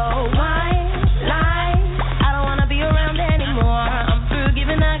to grow. Why lie? I don't wanna be around anymore. I'm through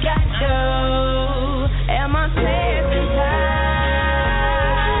giving, I got to go. Am I wasting time?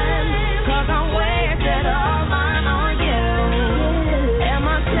 Cause I'm wasted all mine on you. Am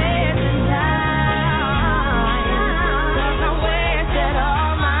I wasting time? Cause I'm wasted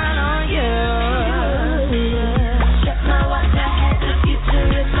all mine on you. Check my watch, I had the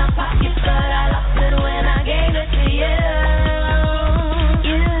future in my pocket, but I lost it when I gave it to you.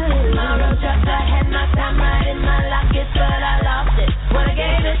 My road drops, I had my time right in my locket, but I lost it when I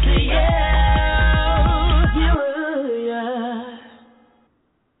gave it to you.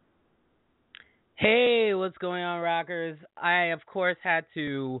 Hey, what's going on, rockers? I, of course, had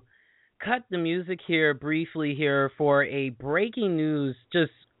to cut the music here briefly here for a breaking news.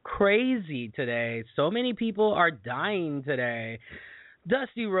 Just crazy today. So many people are dying today.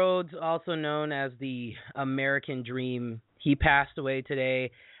 Dusty Rhodes, also known as the American Dream, he passed away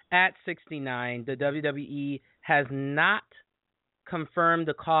today at 69. The WWE has not confirmed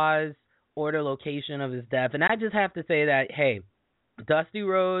the cause or the location of his death. And I just have to say that, hey, Dusty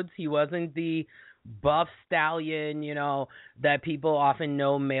Rhodes, he wasn't the buff stallion, that people often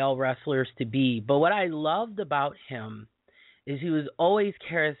know male wrestlers to be. But what I loved about him is he was always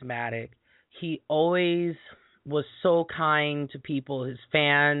charismatic. He always was so kind to people, his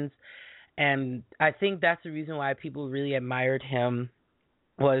fans. And I think that's the reason why people really admired him,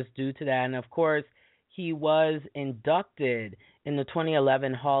 was due to that. And of course, he was inducted in the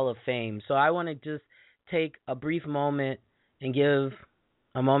 2011 Hall of Fame. So I want to just take a brief moment and give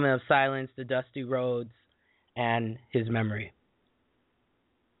a moment of silence to Dusty Rhodes and his memory.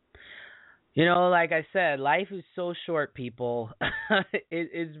 Like I said, life is so short, people.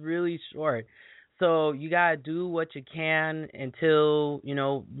 It's really short. So you got to do what you can until,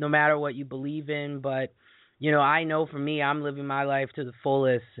 no matter what you believe in. But, I know for me, I'm living my life to the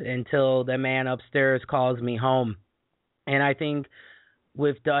fullest until the man upstairs calls me home. And I think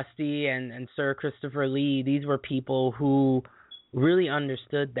with Dusty and Sir Christopher Lee, these were people who really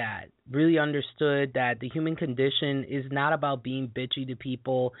understood that the human condition is not about being bitchy to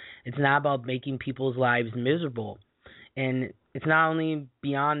people. It's not about making people's lives miserable. And it's not only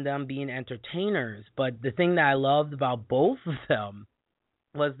beyond them being entertainers, but the thing that I loved about both of them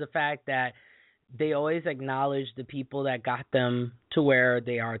was the fact that they always acknowledged the people that got them to where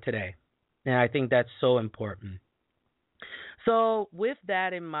they are today. And I think that's so important. So with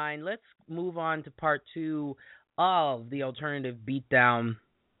that in mind, let's move on to part 2 of the Alternative Beatdown,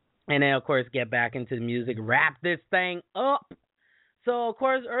 and then, of course, get back into the music, wrap this thing up. So, of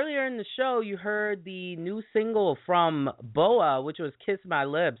course, earlier in the show, you heard the new single from Boa, which was Kiss My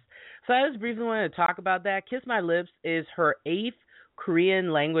Lips. So I just briefly wanted to talk about that. Kiss My Lips is her 8th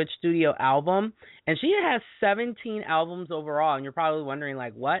Korean language studio album, and she has 17 albums overall, and you're probably wondering,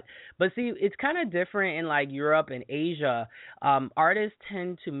 like, what? But see, it's kind of different in, like, Europe and Asia. Artists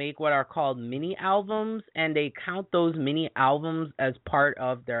tend to make what are called mini albums, and they count those mini albums as part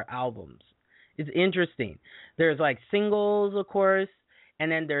of their albums. It's interesting. There's, like, singles, of course,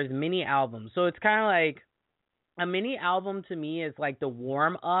 and then there's mini albums. So it's kind of like, a mini album to me is like the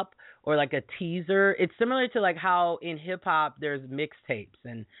warm up or like a teaser. It's similar to like how in hip hop there's mixtapes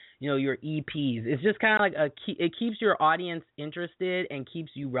and your EPs. It's just kind of like it keeps your audience interested and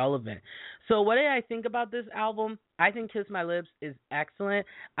keeps you relevant. So what did I think about this album? I think Kiss My Lips is excellent.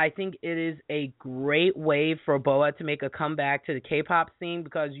 I think it is a great way for Boa to make a comeback to the K-pop scene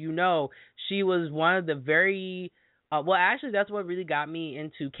because she was one of the very actually, that's what really got me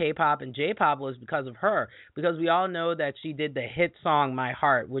into K-pop and J-pop was because of her. Because we all know that she did the hit song My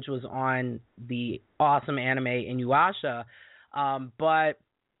Heart, which was on the awesome anime Inuyasha. But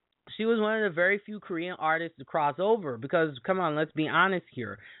she was one of the very few Korean artists to cross over. Because, come on, let's be honest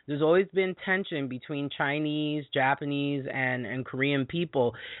here. There's always been tension between Chinese, Japanese, and Korean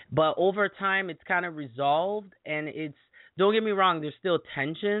people. But over time, it's kind of resolved. And don't get me wrong, there's still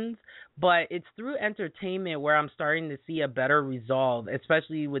tensions. But it's through entertainment where I'm starting to see a better resolve,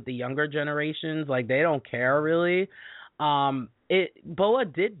 especially with the younger generations. Like, they don't care, really. Boa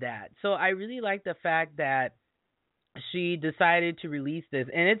did that. So I really like the fact that she decided to release this,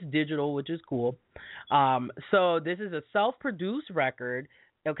 and it's digital, which is cool. So this is a self-produced record,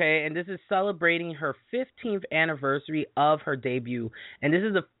 okay, and this is celebrating her 15th anniversary of her debut, and this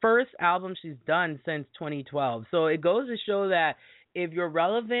is the first album she's done since 2012. So it goes to show that if you're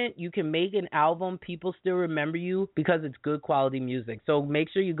relevant, you can make an album, people still remember you because it's good quality music. So make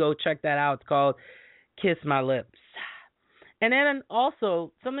sure you go check that out. It's called Kiss My Lips. And then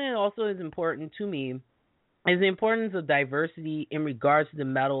also, something that also is important to me is the importance of diversity in regards to the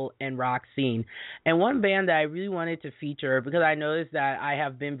metal and rock scene. And one band that I really wanted to feature, because I noticed that I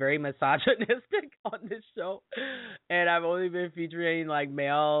have been very misogynistic on this show, and I've only been featuring like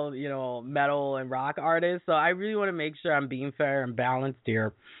male, metal and rock artists. So I really want to make sure I'm being fair and balanced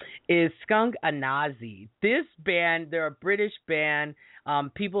here. Is Skunk Anansi. This band, they're a British band.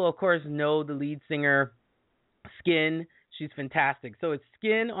 People, of course, know the lead singer, Skin. She's fantastic. So it's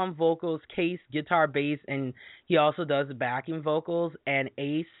Skin on vocals, Case, guitar, bass, and he also does the backing vocals, and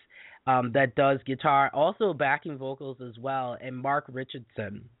Ace that does guitar, also backing vocals as well, and Mark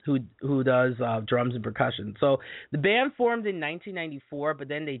Richardson who does drums and percussion. So the band formed in 1994, but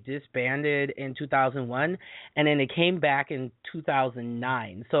then they disbanded in 2001, and then they came back in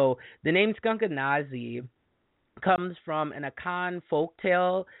 2009. So the name Skunk Anansi comes from an Akan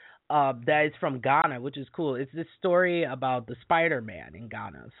folktale that is from Ghana, which is cool. It's this story about the Spider-Man in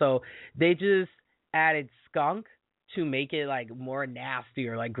Ghana. So they just added skunk to make it like more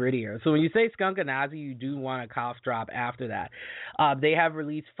nastier, like grittier. So when you say Skunk Anansi, you do want a cough drop after that. They have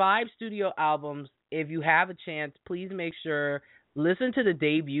released 5 studio albums. If you have a chance, please make sure, listen to the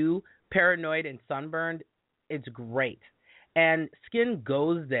debut, Paranoid and Sunburned. It's great. And Skin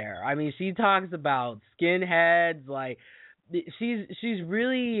goes there. I mean, she talks about skinheads, like, she's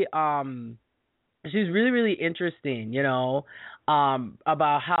really really interesting,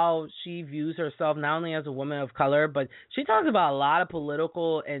 about how she views herself not only as a woman of color, but she talks about a lot of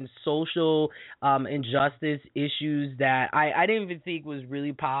political and social injustice issues that I didn't even think was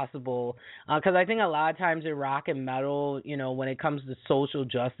really possible, because I think a lot of times in rock and metal, when it comes to social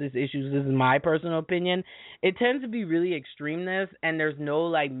justice issues, this is my personal opinion, it tends to be really extremeness, and there's no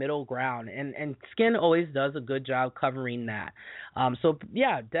like middle ground, and Skin always does a good job covering that. So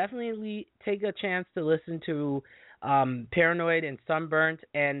yeah, definitely take a chance to listen to Paranoid and Sunburnt,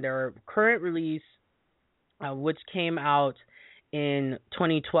 and their current release, which came out in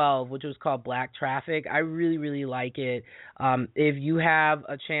 2012, which was called Black Traffic. I really, really like it. If you have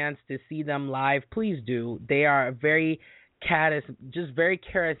a chance to see them live, please do. They are a very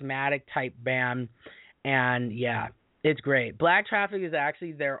charismatic type band, and yeah, it's great. Black Traffic is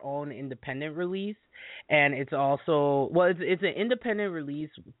actually their own independent release, and it's also, it's an independent release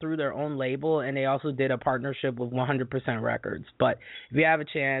through their own label, and they also did a partnership with 100% Records. But if you have a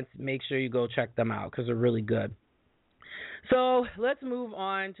chance, make sure you go check them out because they're really good. So let's move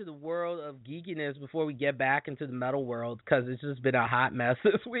on to the world of geekiness before we get back into the metal world, because it's just been a hot mess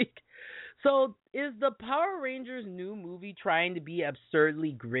this week. So is the Power Rangers new movie trying to be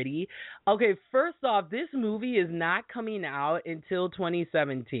absurdly gritty? Okay, first off, this movie is not coming out until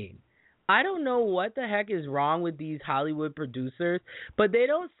 2017. I don't know what the heck is wrong with these Hollywood producers, but they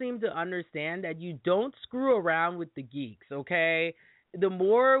don't seem to understand that you don't screw around with the geeks, okay? The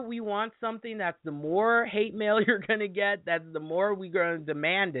more we want something, that's the more hate mail you're going to get. That's the more we're going to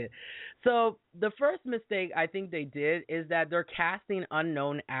demand it. So the first mistake I think they did is that they're casting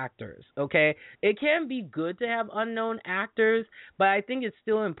unknown actors, okay? It can be good to have unknown actors, but I think it's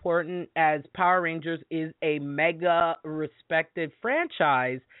still important, as Power Rangers is a mega respected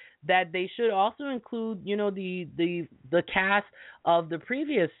franchise, that they should also include, the cast of the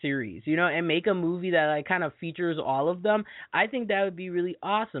previous series, and make a movie that like kind of features all of them. I think that would be really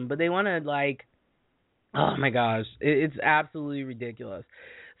awesome. But they want to oh my gosh, it's absolutely ridiculous.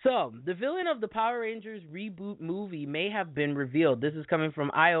 So the villain of the Power Rangers reboot movie may have been revealed. This is coming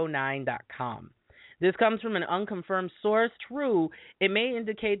from io9.com. This comes from an unconfirmed source. True, it may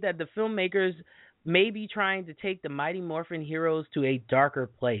indicate that the filmmakers may be trying to take the Mighty Morphin heroes to a darker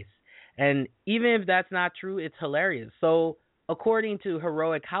place. And even if that's not true, it's hilarious. So, according to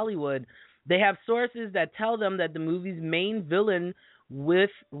Heroic Hollywood, they have sources that tell them that the movie's main villain with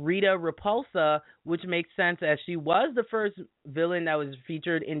Rita Repulsa, which makes sense as she was the first villain that was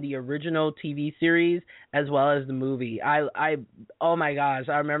featured in the original TV series as well as the movie. Oh my gosh,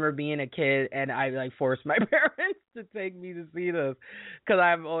 I remember being a kid and I forced my parents to take me to see this because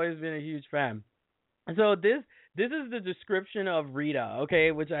I've always been a huge fan. So this is the description of Rita,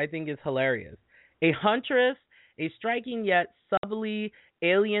 okay, which I think is hilarious. A huntress, a striking yet subtly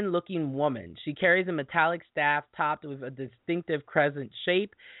alien-looking woman. She carries a metallic staff topped with a distinctive crescent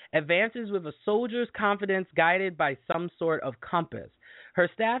shape, advances with a soldier's confidence guided by some sort of compass. Her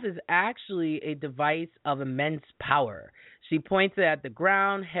staff is actually a device of immense power. She points it at the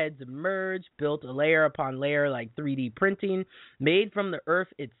ground, heads emerge, built a layer upon layer like 3D printing, made from the earth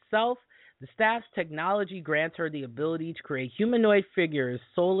itself. The staff's technology grants her the ability to create humanoid figures,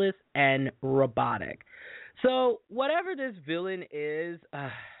 soulless and robotic. So, whatever this villain is,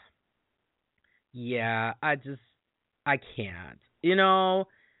 yeah, I can't.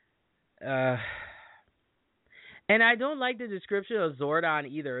 And I don't like the description of Zordon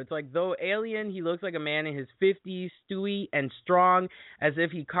either. It's like, though alien, he looks like a man in his 50s, stewy and strong, as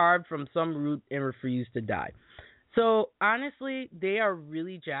if he carved from some root and refused to die. So, honestly, they are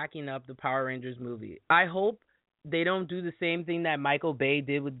really jacking up the Power Rangers movie. I hope they don't do the same thing that Michael Bay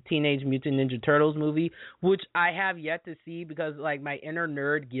did with the Teenage Mutant Ninja Turtles movie, which I have yet to see because, like, my inner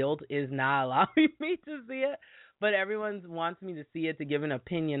nerd guilt is not allowing me to see it. But everyone wants me to see it to give an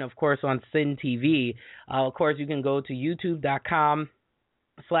opinion, of course, on Sin TV. Of course, you can go to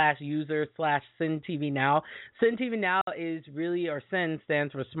youtube.com/user/Sin TV Now. Sin TV Now is really, or Sin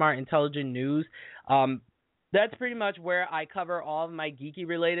stands for Smart Intelligent News. That's pretty much where I cover all of my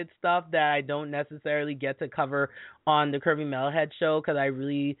geeky-related stuff that I don't necessarily get to cover on the Curvy Metalhead show because I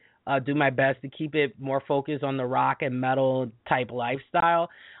really do my best to keep it more focused on the rock and metal type lifestyle.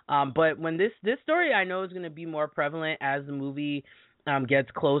 But when this story I know is going to be more prevalent as the movie gets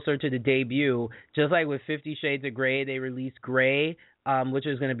closer to the debut. Just like with 50 Shades of Grey, they released Grey, which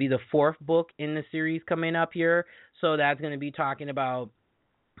is going to be the 4th book in the series coming up here. So that's going to be talking about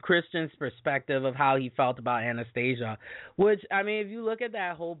Christian's perspective of how he felt about Anastasia, which, I mean, if you look at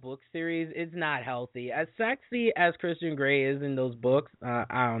that whole book series, it's not healthy. As sexy as Christian Grey is in those books,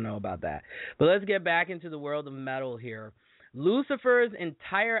 I don't know about that. But let's get back into the world of metal here. Lucifer's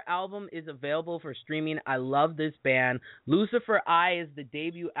entire album is available for streaming. I love this band. Lucifer I is the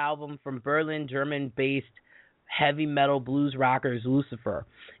debut album from Berlin, German-based heavy metal blues rockers Lucifer.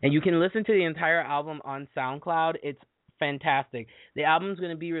 And you can listen to the entire album on SoundCloud. It's fantastic. The album's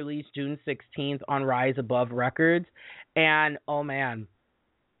going to be released June 16th on Rise Above Records. And, oh man,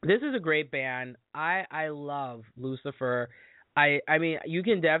 this is a great band. I love Lucifer. I mean, you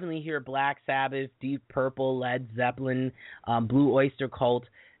can definitely hear Black Sabbath, Deep Purple, Led Zeppelin, Blue Oyster Cult.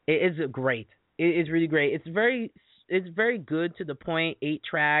 It is great. It is really great. It's very good to the point. 8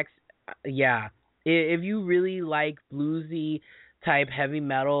 tracks. Yeah. If you really like bluesy type heavy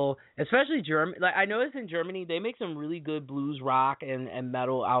metal, especially German. Like, I noticed in Germany they make some really good blues rock and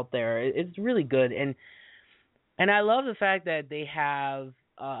metal out there. It's really good, and I love the fact that they have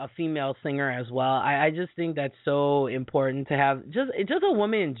a female singer as well. I just think that's so important to have just a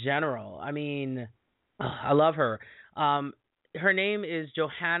woman in general. I mean, I love her. Her name is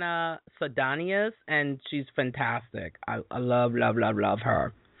Johanna Sadanius, and she's fantastic. I love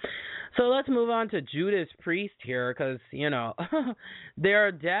her. So let's move on to Judas Priest here, because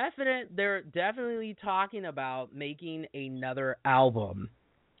they're definitely talking about making another album.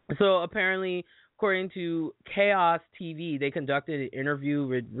 So apparently, according to Chaos TV, they conducted an interview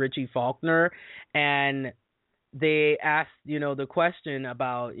with Richie Faulkner, and they asked the question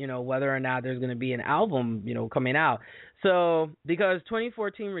about whether or not there's going to be an album coming out. So because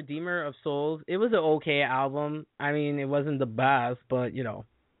 2014 Redeemer of Souls, it was an okay album. I mean, it wasn't the best, but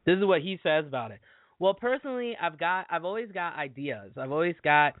this is what he says about it. Well, personally, I've always got ideas.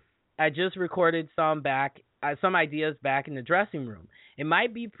 I just recorded some ideas back in the dressing room. It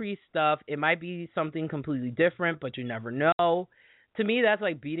might be Priest stuff. It might be something completely different, but you never know. To me, that's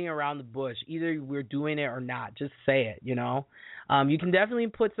like beating around the bush. Either we're doing it or not. Just say it, You can definitely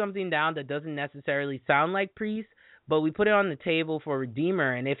put something down that doesn't necessarily sound like Priest, but we put it on the table for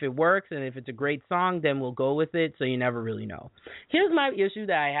Redeemer, and if it works and if it's a great song, then we'll go with it, so you never really know. Here's my issue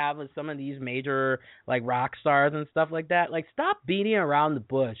that I have with some of these major, like, rock stars and stuff like that. Like, stop beating around the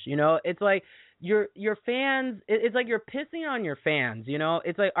bush, It's like your fans, it's like you're pissing on your fans,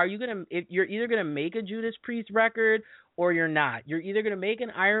 It's like, you're either going to make a Judas Priest record or you're not. You're either going to make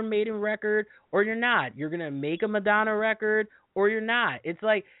an Iron Maiden record or you're not. You're going to make a Madonna record or you're not. It's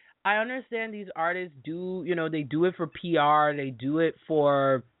like, I understand these artists do, they do it for PR, they do it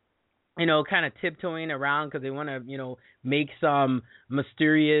for, kind of tiptoeing around because they want to, make some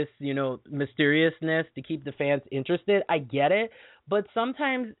mysteriousness to keep the fans interested. I get it, but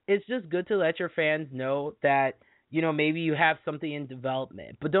sometimes it's just good to let your fans know that, maybe you have something in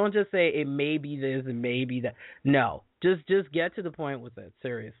development, but don't just say it may be this and maybe that. No, just get to the point with it.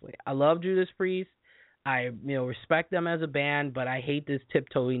 Seriously, I love Judas Priest. I respect them as a band, but I hate this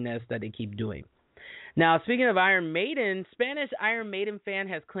tiptoeiness that they keep doing. Now, speaking of Iron Maiden, Spanish Iron Maiden fan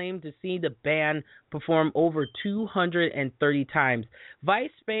has claimed to see the band perform over 230 times. Vice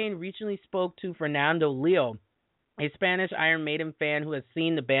Spain recently spoke to Fernando Leo, a Spanish Iron Maiden fan who has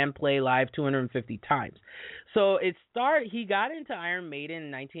seen the band play live 250 times. So he got into Iron Maiden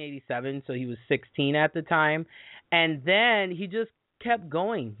in 1987, so he was 16 at the time, and then he just kept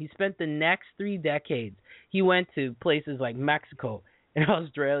going. He spent the next 3 decades. He went to places like Mexico and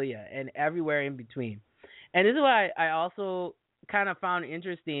Australia and everywhere in between. And this is what I also kind of found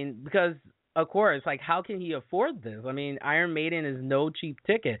interesting because, of course, like, how can he afford this? I mean, Iron Maiden is no cheap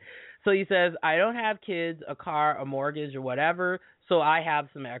ticket. So he says, I don't have kids, a car, a mortgage, or whatever, so I have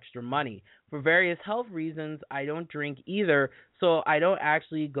some extra money. For various health reasons, I don't drink either, so I don't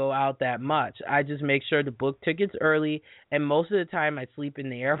actually go out that much. I just make sure to book tickets early, and most of the time I sleep in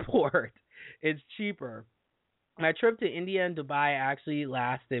the airport. It's cheaper. My trip to India and Dubai actually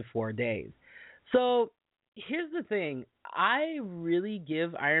lasted 4 days. So here's the thing. I really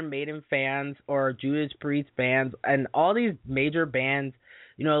give Iron Maiden fans or Judas Priest fans and all these major bands,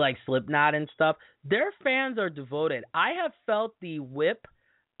 you know, like Slipknot and stuff, their fans are devoted. I have felt the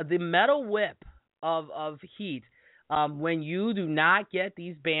metal whip of heat when you do not get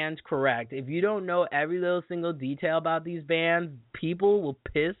these bands correct. If you don't know every little single detail about these bands, people will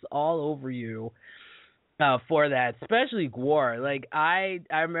piss all over you. For that, especially Gwar. Like, I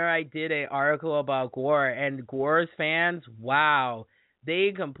remember I did an article about Gwar, and Gwar's fans, wow,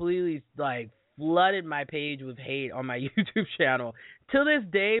 they completely, like, flooded my page with hate on my YouTube channel. Till this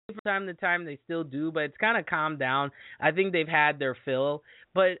day, from time to time, they still do, but it's kind of calmed down. I think they've had their fill,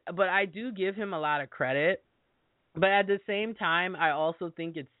 but I do give him a lot of credit. But at the same time, I also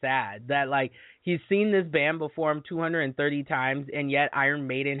think it's sad that, like, he's seen this band perform 230 times, and yet Iron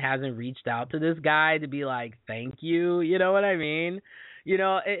Maiden hasn't reached out to this guy to be like, thank you. You know what I mean? You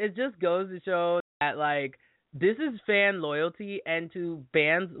know, it just goes to show that, like, this is fan loyalty, and to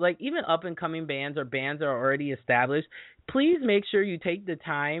bands, like, even up-and-coming bands or bands that are already established, please make sure you take the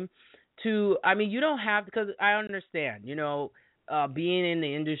time to, I mean, you don't have, because I understand, you know, being in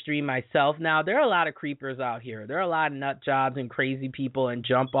the industry myself now, there are a lot of creepers out here. There are a lot of nut jobs and crazy people and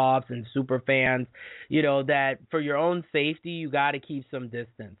jump offs and super fans, you know, that for your own safety, you got to keep some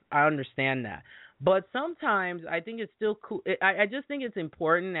distance. I understand that. But sometimes I think it's still cool. I just think it's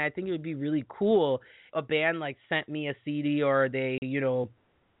important. I think it would be really cool if a band like sent me a CD or they, you know,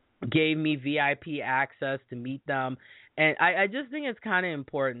 gave me VIP access to meet them. And I just think it's kind of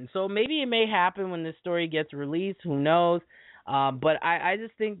important. So maybe it may happen when this story gets released. Who knows? But I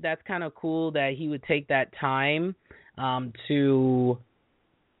just think that's kind of cool that he would take that time to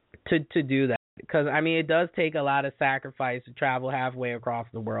do that. Because, I mean, it does take a lot of sacrifice to travel halfway across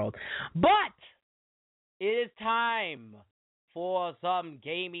the world. But it is time for some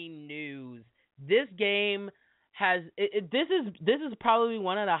gaming news. This game has this is probably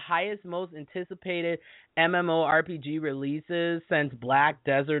one of the highest, most anticipated MMORPG releases since Black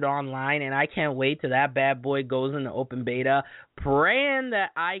Desert Online, and I can't wait till that bad boy goes into open beta, praying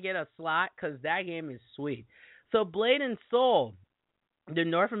that I get a slot because that game is sweet. So Blade and Soul, the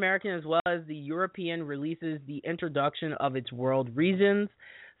North American as well as the European releases the introduction of its world regions.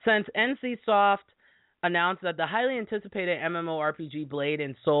 Since NCSoft announced that the highly anticipated MMORPG Blade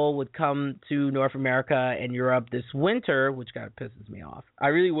and Soul would come to North America and Europe this winter, which kind of pisses me off. I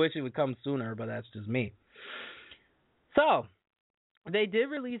really wish it would come sooner, but that's just me. So, they did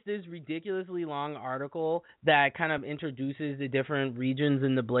release this ridiculously long article that kind of introduces the different regions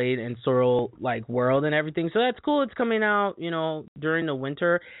in the Blade and Soul like world and everything. So that's cool. It's coming out, you know, during the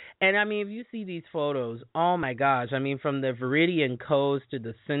winter. And I mean, if you see these photos, oh my gosh, I mean, from the Viridian Coast to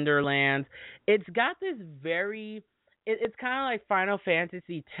the Cinderlands, it's got this very, it's kind of like Final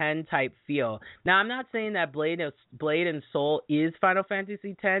Fantasy X type feel. Now, I'm not saying that Blade and Soul is Final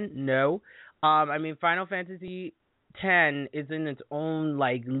Fantasy X. No. I mean, Final Fantasy 10 is in its own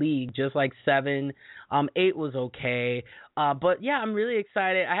like league, just like 7. 8 was okay, but yeah, I'm really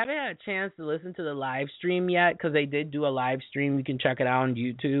excited. I haven't had a chance to listen to the live stream yet because they did do a live stream. You can check it out on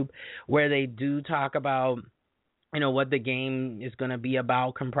YouTube where they do talk about, you know, what the game is going to be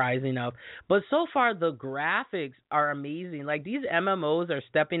about, comprising of. But so far, the graphics are amazing. Like, these MMOs are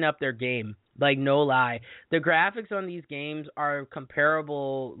stepping up their game. Like, no lie. The graphics on these games are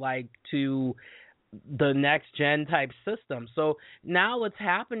comparable, like, to the next gen type system. So now what's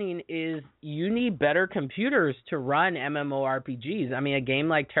happening is you need better computers to run MMORPGs. I mean, a game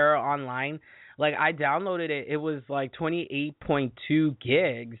like Terra Online, like, I downloaded it. It was like 28.2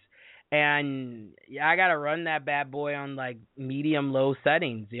 gigs. And yeah, I got to run that bad boy on like medium low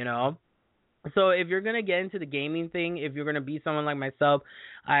settings, you know? So if you're gonna get into the gaming thing, if you're gonna be someone like myself,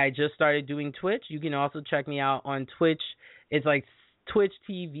 I just started doing Twitch. You can also check me out on Twitch. It's like Twitch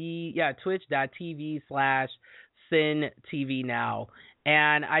TV, yeah, twitch.tv/Sin TV now.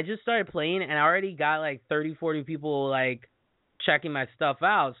 And I just started playing, and I already got like 30, 40 people like checking my stuff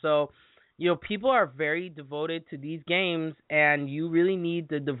out. So, people are very devoted to these games, and you really need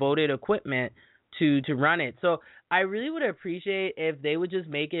the devoted equipment to run it. So I really would appreciate if they would just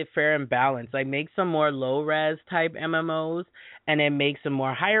make it fair and balanced. Like make some more low res type MMOs, and then make some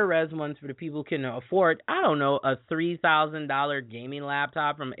more higher res ones for the people who can afford. I don't know, a $3,000 gaming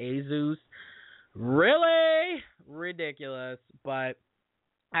laptop from Asus. Really ridiculous, but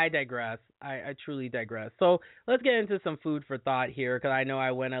I digress. I truly digress. So let's get into some food for thought here, because I know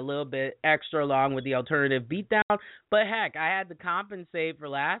I went a little bit extra long with the alternative beatdown. But heck, I had to compensate for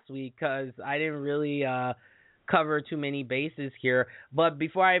last week because I didn't really cover too many bases here. But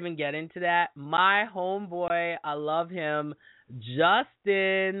before I even get into that, my homeboy, I love him,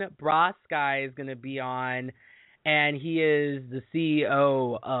 Justin Brodsky is going to be on. And he is the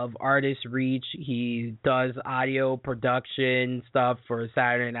CEO of Artist Reach. He does audio production stuff for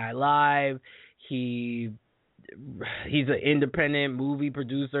Saturday Night Live. He's an independent movie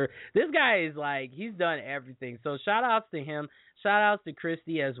producer. This guy is like, he's done everything. So shout outs to him. Shout outs to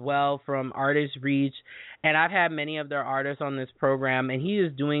Christy as well from Artist Reach. And I've had many of their artists on this program, and he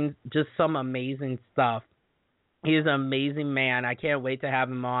is doing just some amazing stuff. He is an amazing man. I can't wait to have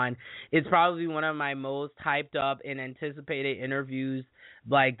him on. It's probably one of my most hyped up and anticipated interviews.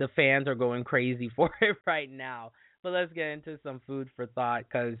 Like, the fans are going crazy for it right now. But let's get into some food for thought,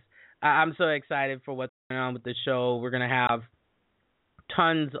 because I'm so excited for what's going on with the show. We're going to have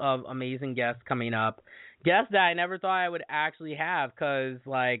tons of amazing guests coming up. Guests that I never thought I would actually have, because,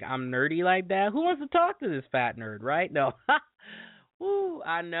 like, I'm nerdy like that. Who wants to talk to this fat nerd, right? No. Ooh,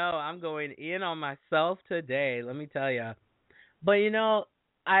 I know. I'm going in on myself today, let me tell you. But,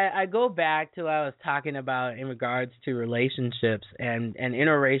 I go back to what I was talking about in regards to relationships and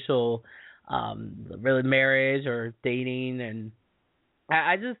interracial really marriage or dating. And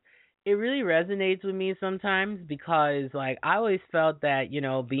I just, it really resonates with me sometimes, because, like, I always felt that,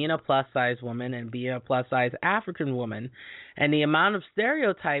 being a plus-size woman and being a plus-size African woman and the amount of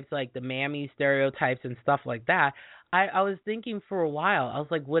stereotypes, like the mammy stereotypes and stuff like that, I was thinking for a while, I was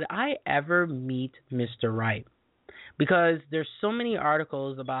like, would I ever meet Mr. Right? Because there's so many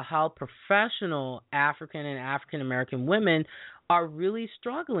articles about how professional African and African American women are really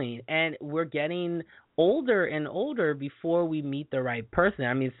struggling, and we're getting older and older before we meet the right person.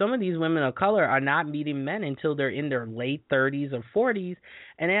 I mean, some of these women of color are not meeting men until they're in their late 30s or 40s,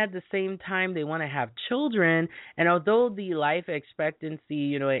 and at the same time they want to have children. And although the life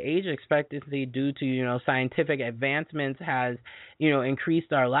expectancy, age expectancy due to, scientific advancements has,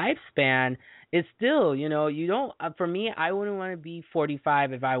 increased our lifespan, it's still, you don't, for me, I wouldn't want to be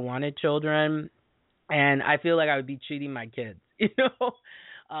 45 if I wanted children, and I feel like I would be cheating my kids,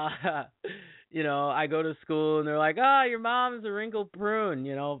 I go to school and they're like, oh, your mom's a wrinkled prune,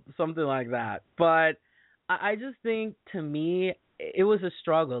 something like that. But I just think, to me, it was a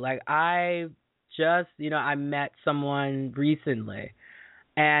struggle. Like, I just, I met someone recently,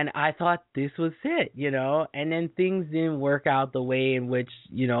 and I thought this was it, and then things didn't work out the way in which,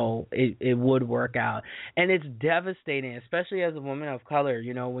 it would work out. And it's devastating, especially as a woman of color,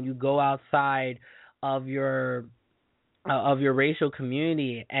 when you go outside of your racial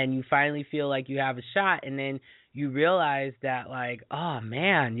community and you finally feel like you have a shot, and then you realize that, like, oh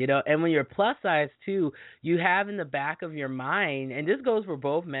man, and when you're plus size too, you have in the back of your mind, and this goes for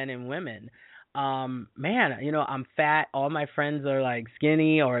both men and women, man, I'm fat, all my friends are like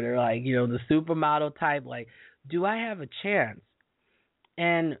skinny, or they're like, the supermodel type, like, do I have a chance?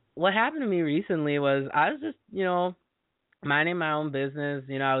 And what happened to me recently was I was just, minding my own business.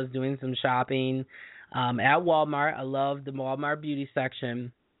 I was doing some shopping at Walmart. I love the Walmart beauty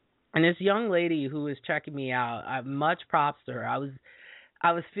section. And this young lady who was checking me out, much props to her. I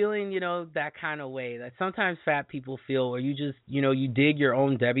was feeling, that kind of way that sometimes fat people feel, where you just, you dig your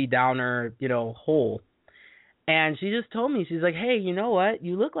own Debbie Downer, hole. And she just told me, she's like, hey, you know what?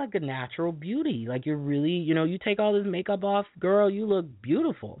 You look like a natural beauty. Like, you're really, you take all this makeup off, girl, you look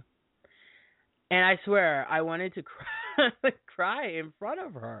beautiful. And I swear, I wanted to cry in front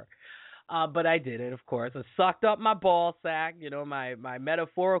of her. But I didn't, of course. I sucked up my ball sack, my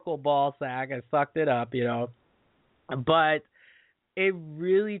metaphorical ball sack. I sucked it up, But it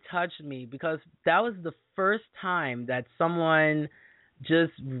really touched me, because that was the first time that someone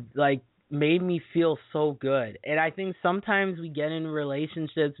just, like, made me feel so good. And I think sometimes we get in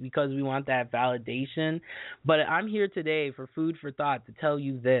relationships because we want that validation. But I'm here today for food for thought to tell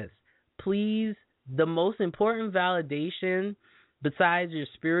you this. please, the most important validation besides your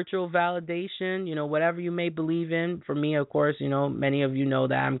spiritual validation, whatever you may believe in. For me, of course, many of you know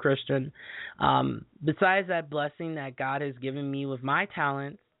that I'm Christian. Besides that blessing that God has given me with my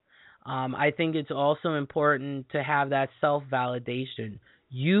talents, I think it's also important to have that self-validation.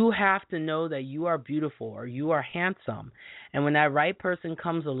 You have to know that you are beautiful or you are handsome. And when that right person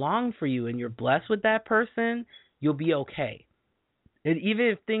comes along for you and you're blessed with that person, you'll be okay. And even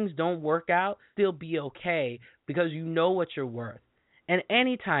if things don't work out, still be okay because you know what you're worth. And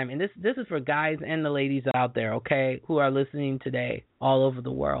anytime, and this is for guys and the ladies out there, okay, who are listening today all over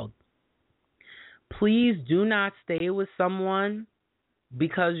the world, please do not stay with someone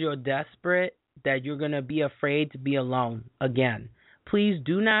because you're desperate that you're going to be afraid to be alone again. Please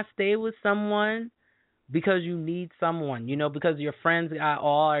do not stay with someone because you need someone, because your friends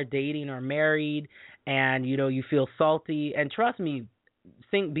all are dating or married and, you feel salty. And trust me,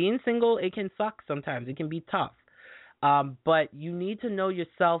 being single, it can suck sometimes. It can be tough. But you need to know your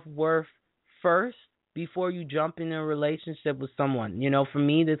self-worth first before you jump in a relationship with someone. For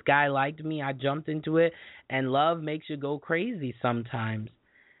me, this guy liked me. I jumped into it, and love makes you go crazy sometimes.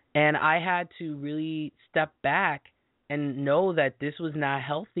 And I had to really step back and know that this was not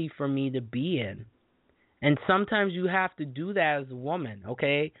healthy for me to be in. And sometimes you have to do that as a woman,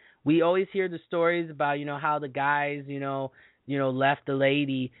 okay? We always hear the stories about, how the guys, left the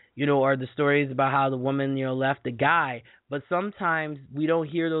lady, or the stories about how the woman, left the guy. But sometimes we don't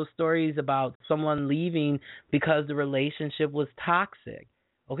hear those stories about someone leaving because the relationship was toxic.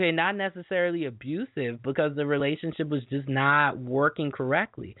 Okay, not necessarily abusive because the relationship was just not working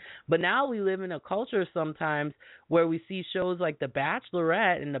correctly. But now we live in a culture sometimes where we see shows like The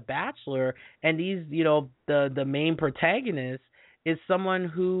Bachelorette and The Bachelor, and these, the main protagonist is someone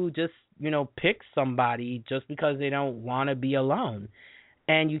who just, picks somebody just because they don't want to be alone.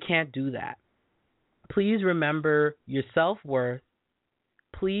 And you can't do that. Please remember your self-worth.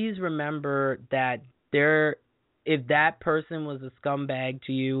 Please remember that if that person was a scumbag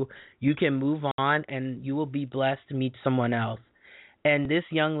to you, you can move on and you will be blessed to meet someone else. And this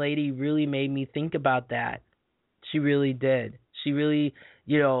young lady really made me think about that. She really did. She really,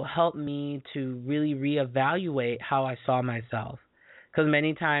 helped me to really reevaluate how I saw myself. Because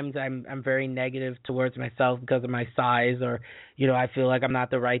many times I'm very negative towards myself because of my size, or, I feel like I'm not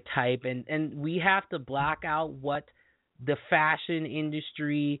the right type. And we have to block out what the fashion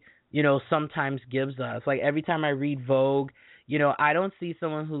industry, sometimes gives us. Like every time I read Vogue, I don't see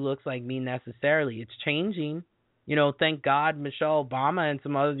someone who looks like me necessarily. It's changing. Thank God Michelle Obama and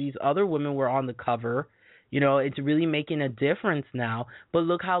some of these other women were on the cover. It's really making a difference now. But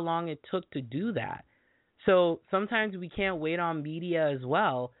look how long it took to do that. So sometimes we can't wait on media as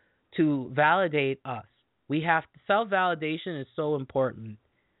well to validate us. Self-validation is so important.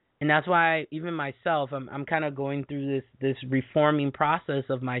 And that's why even myself, I'm kind of going through this reforming process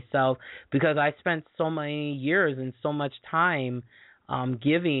of myself because I spent so many years and so much time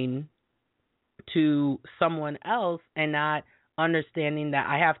giving to someone else and not understanding that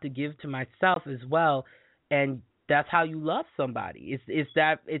I have to give to myself as well. And that's how you love somebody. It's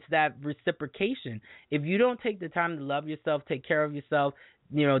that reciprocation. If you don't take the time to love yourself, take care of yourself,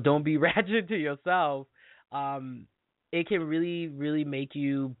 don't be ratchet to yourself, it can really, really make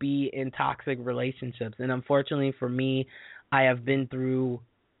you be in toxic relationships. And unfortunately for me, I have been through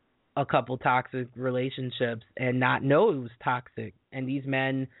a couple toxic relationships and not know it was toxic. And these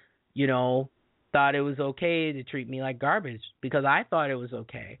men, thought it was okay to treat me like garbage because I thought it was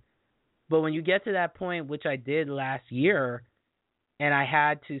okay. But when you get to that point, which I did last year, and I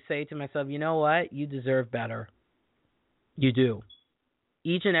had to say to myself, you know what? You deserve better. You do.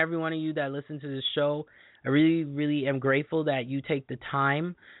 Each and every one of you that listen to this show, I really, really am grateful that you take the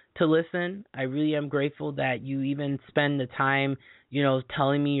time to listen. I really am grateful that you even spend the time,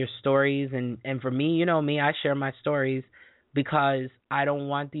 telling me your stories. And for me, me, I share my stories because I don't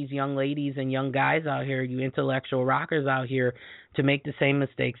want these young ladies and young guys out here, you intellectual rockers out here, to make the same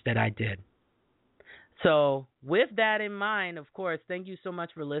mistakes that I did. So with that in mind, of course, thank you so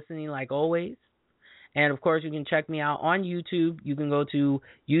much for listening like always. And, of course, you can check me out on YouTube. You can go to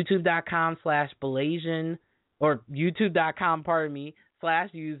youtube.com/Balasian or youtube.com,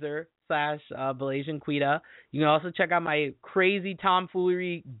 /user/BalasianQuita. You can also check out my crazy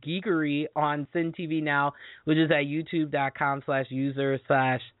tomfoolery geekery on Sin TV Now, which is at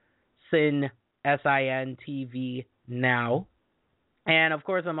youtube.com/user/Sin, SINTV Now. And, of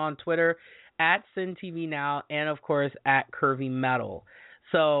course, I'm on Twitter at Sin TV Now and, of course, at Curvy Metal.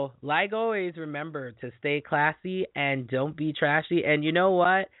 So, like always, remember to stay classy and don't be trashy. And you know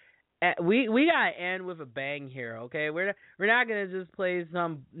what? we gotta end with a bang here, okay? We're not gonna just play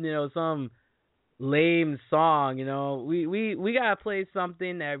some lame song, We gotta play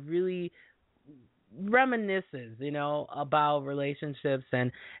something that really reminisces, about relationships,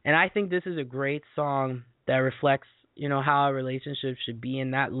 and I think this is a great song that reflects, how a relationship should be,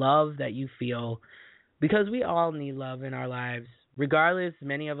 and that love that you feel, because we all need love in our lives. Regardless,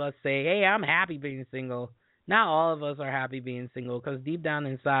 many of us say, "Hey, I'm happy being single." Not all of us are happy being single, because deep down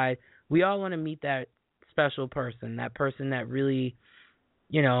inside, we all want to meet that special person, that person that really,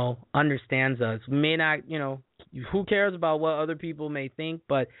 understands us. We may not, who cares about what other people may think,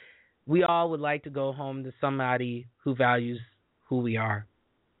 but we all would like to go home to somebody who values who we are.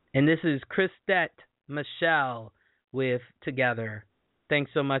 And this is Christette Michelle with Together.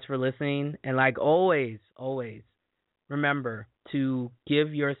 Thanks so much for listening. And like always, remember to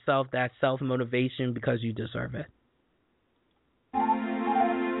give yourself that self-motivation, because you deserve it.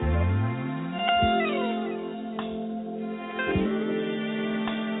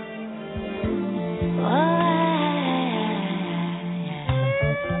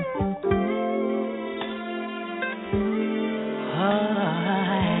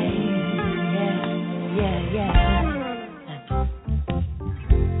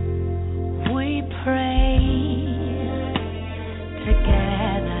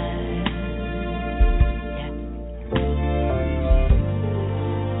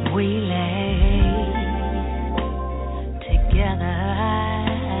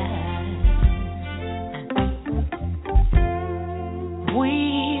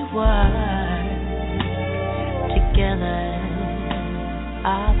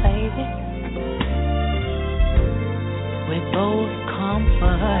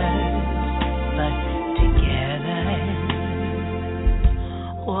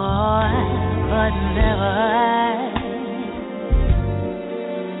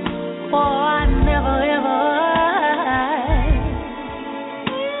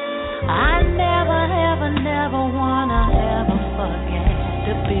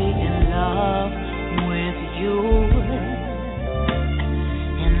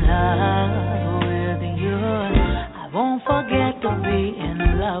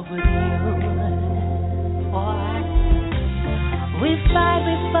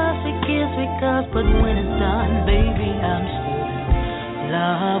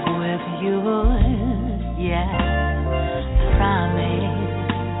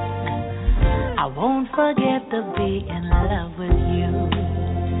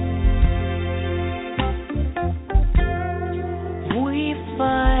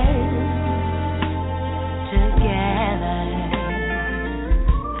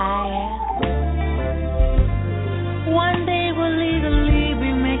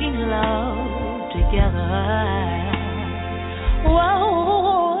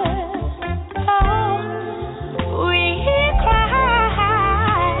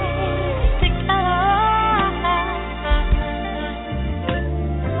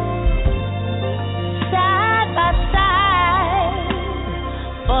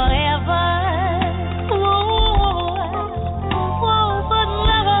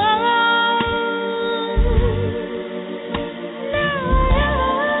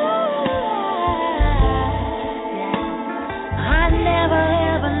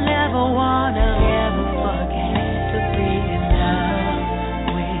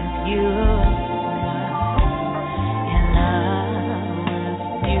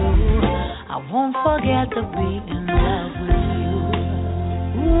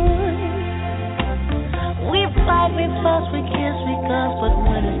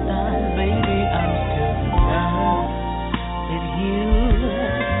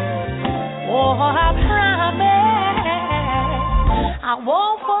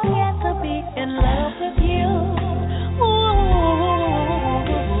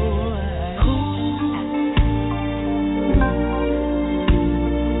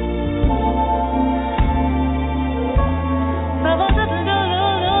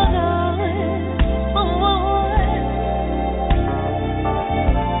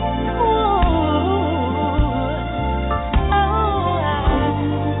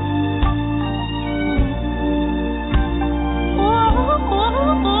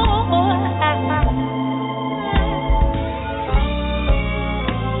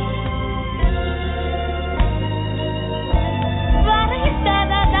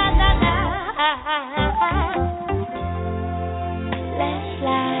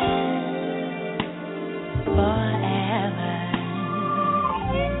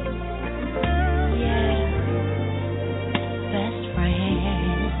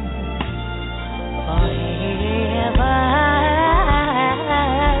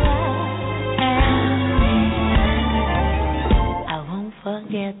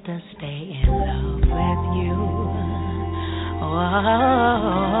 get to stay in love with you.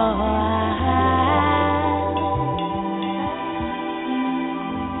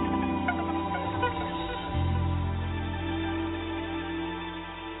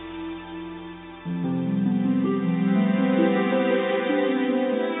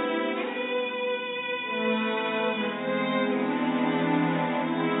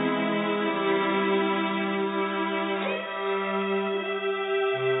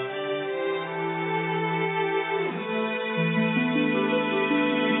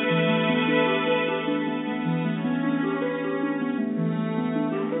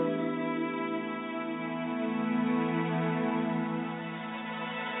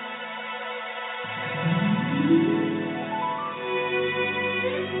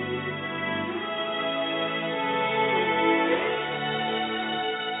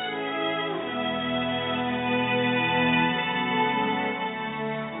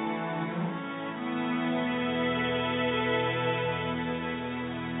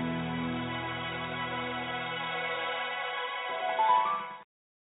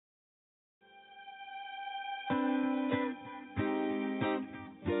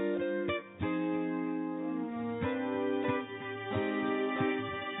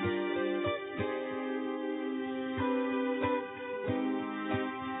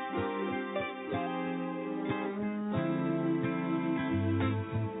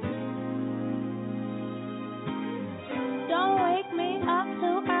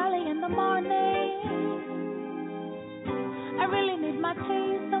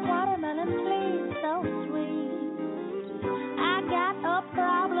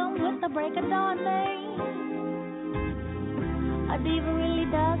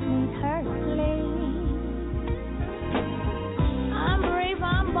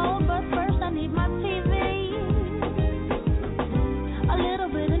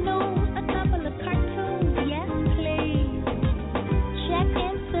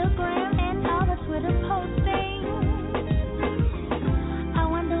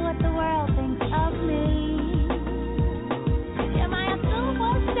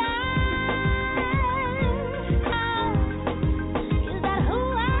 Is that who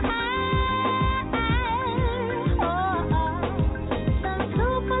I am?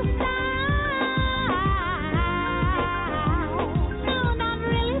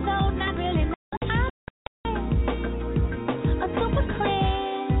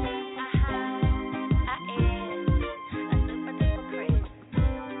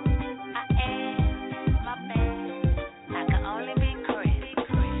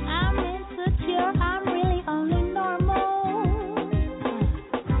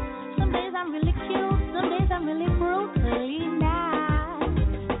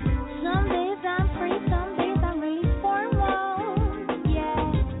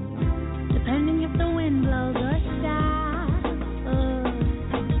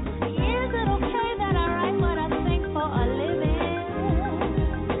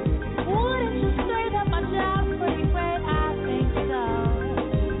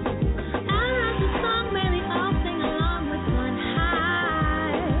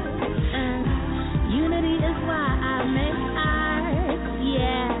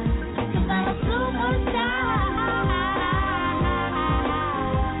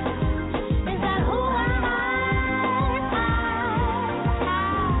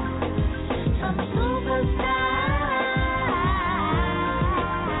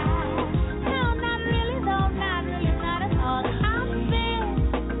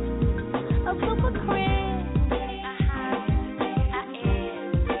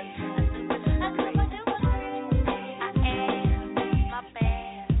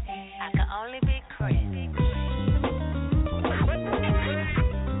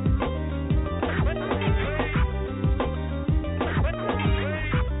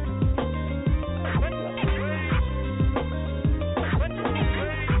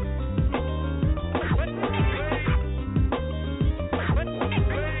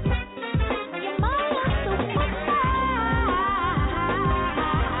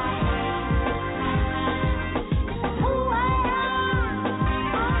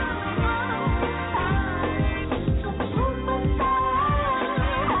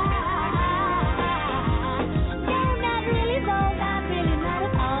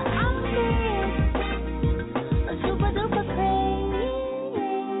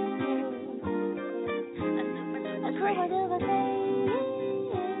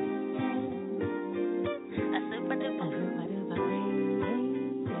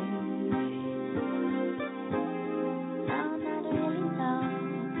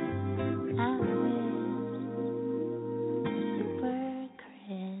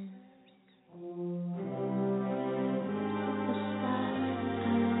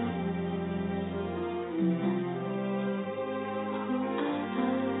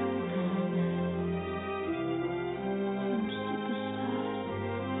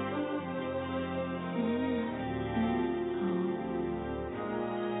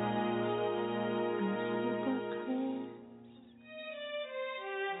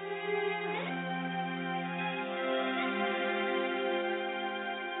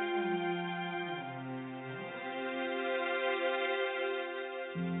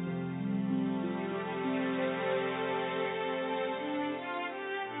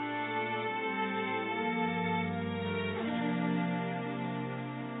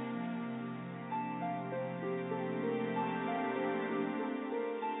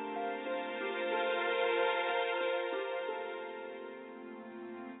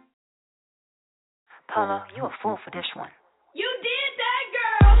 Polo, you a fool for this one. You did that,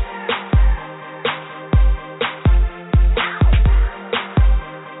 girl.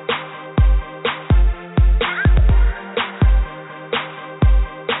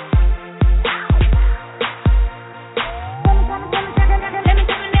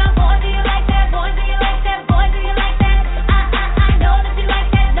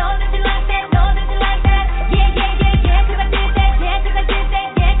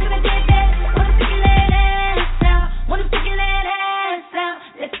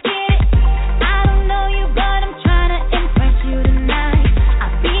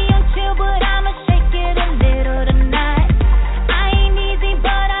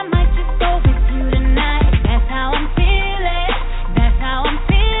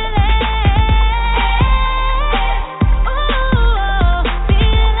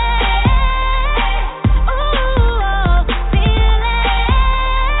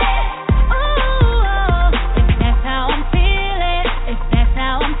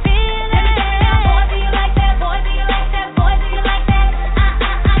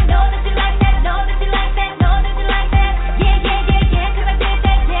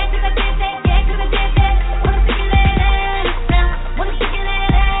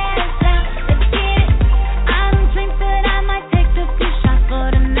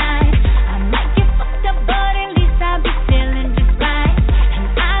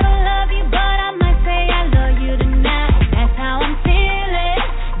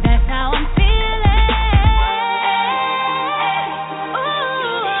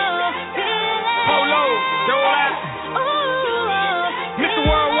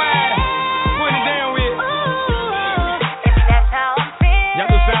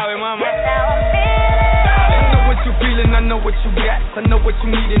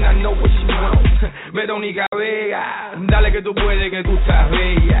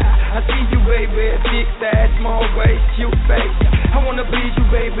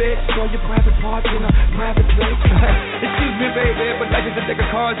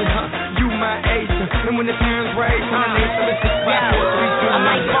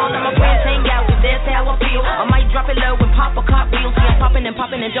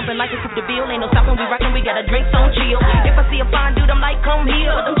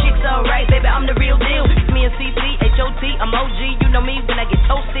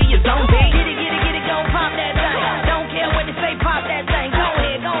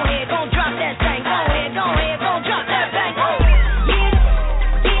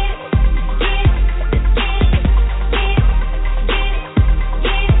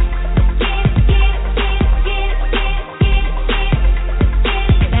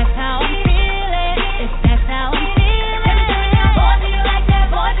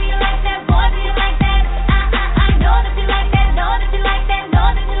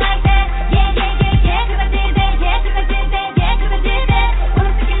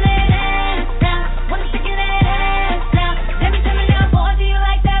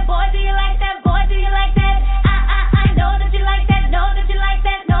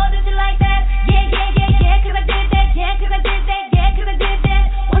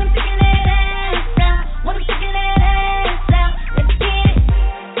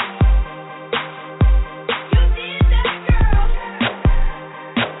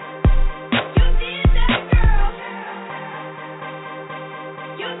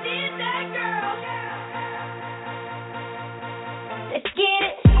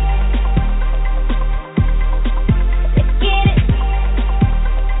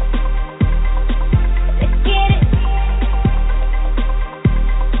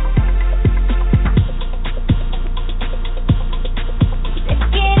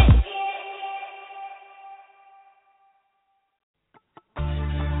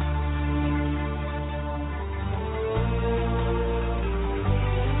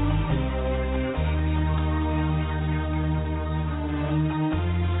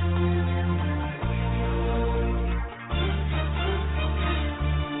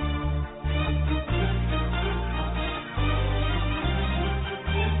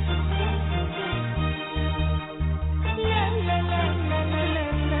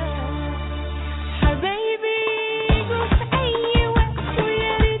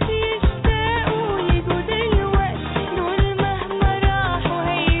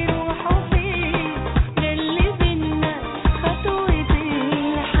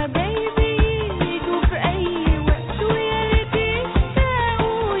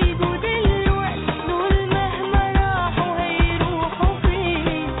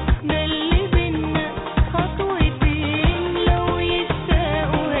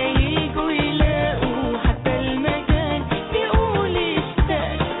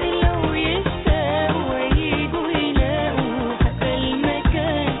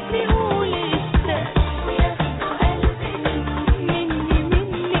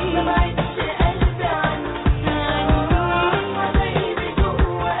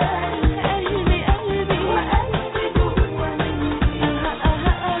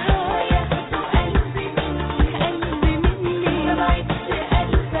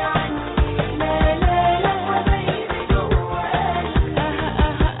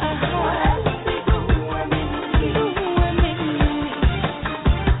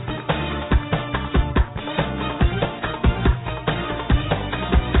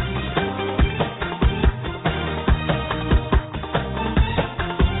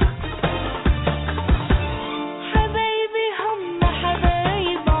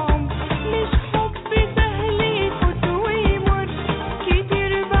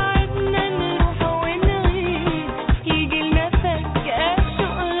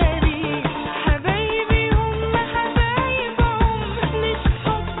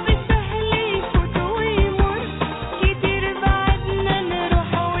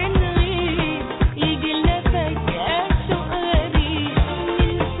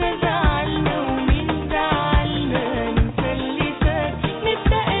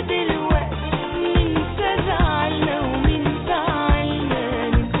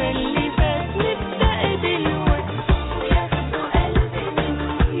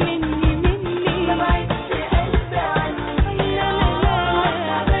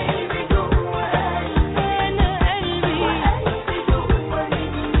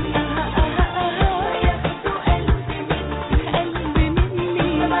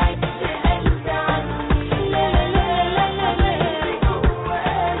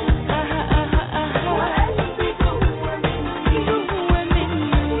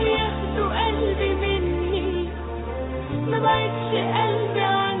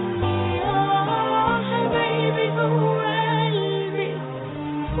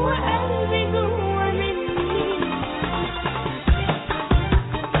 وقلبي جوا مني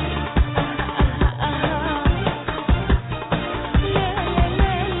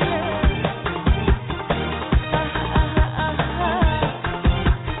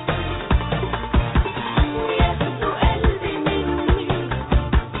وياخدوا قلبي مني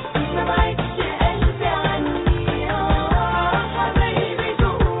ما بعدش قلبي عني حبايبي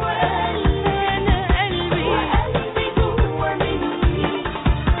جوا قلبي أنا قلبي وقلبي جوا مني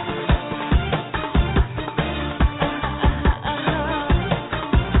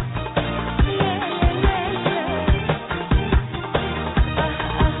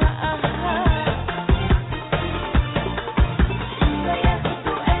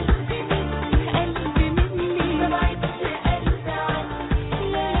وياخدوا قلبي مني ما بعدش قلبي عني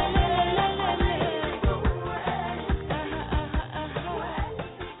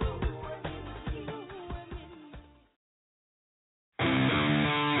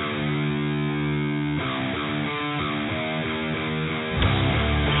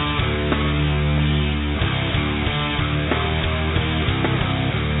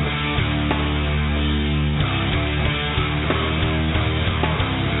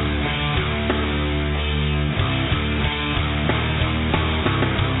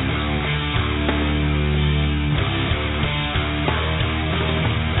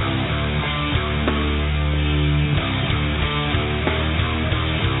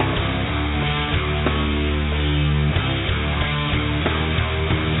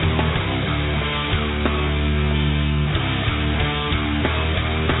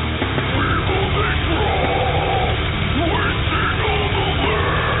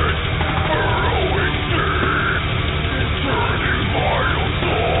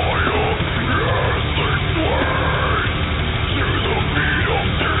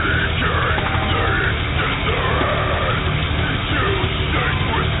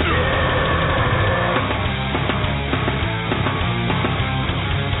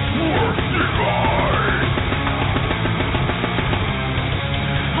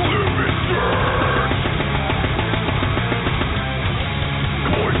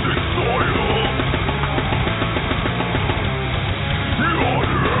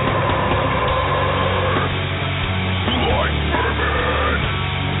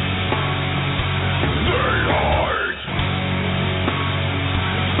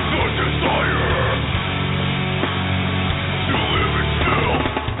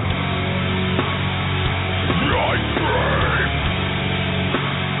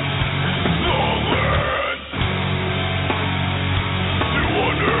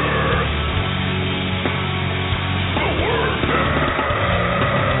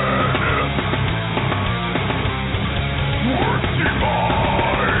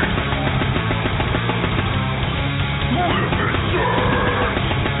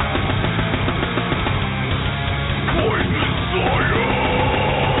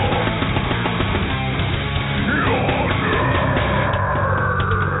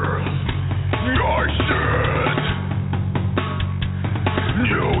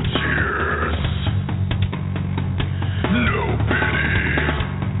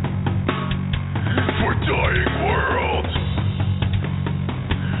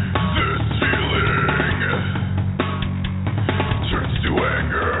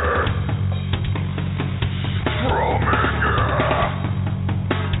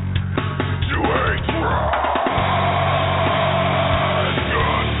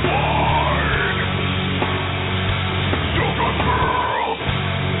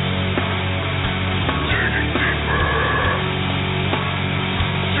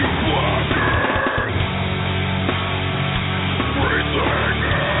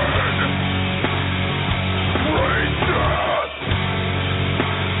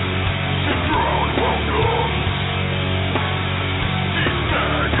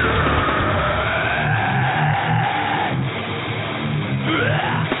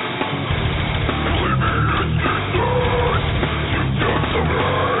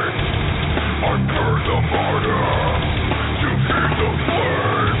the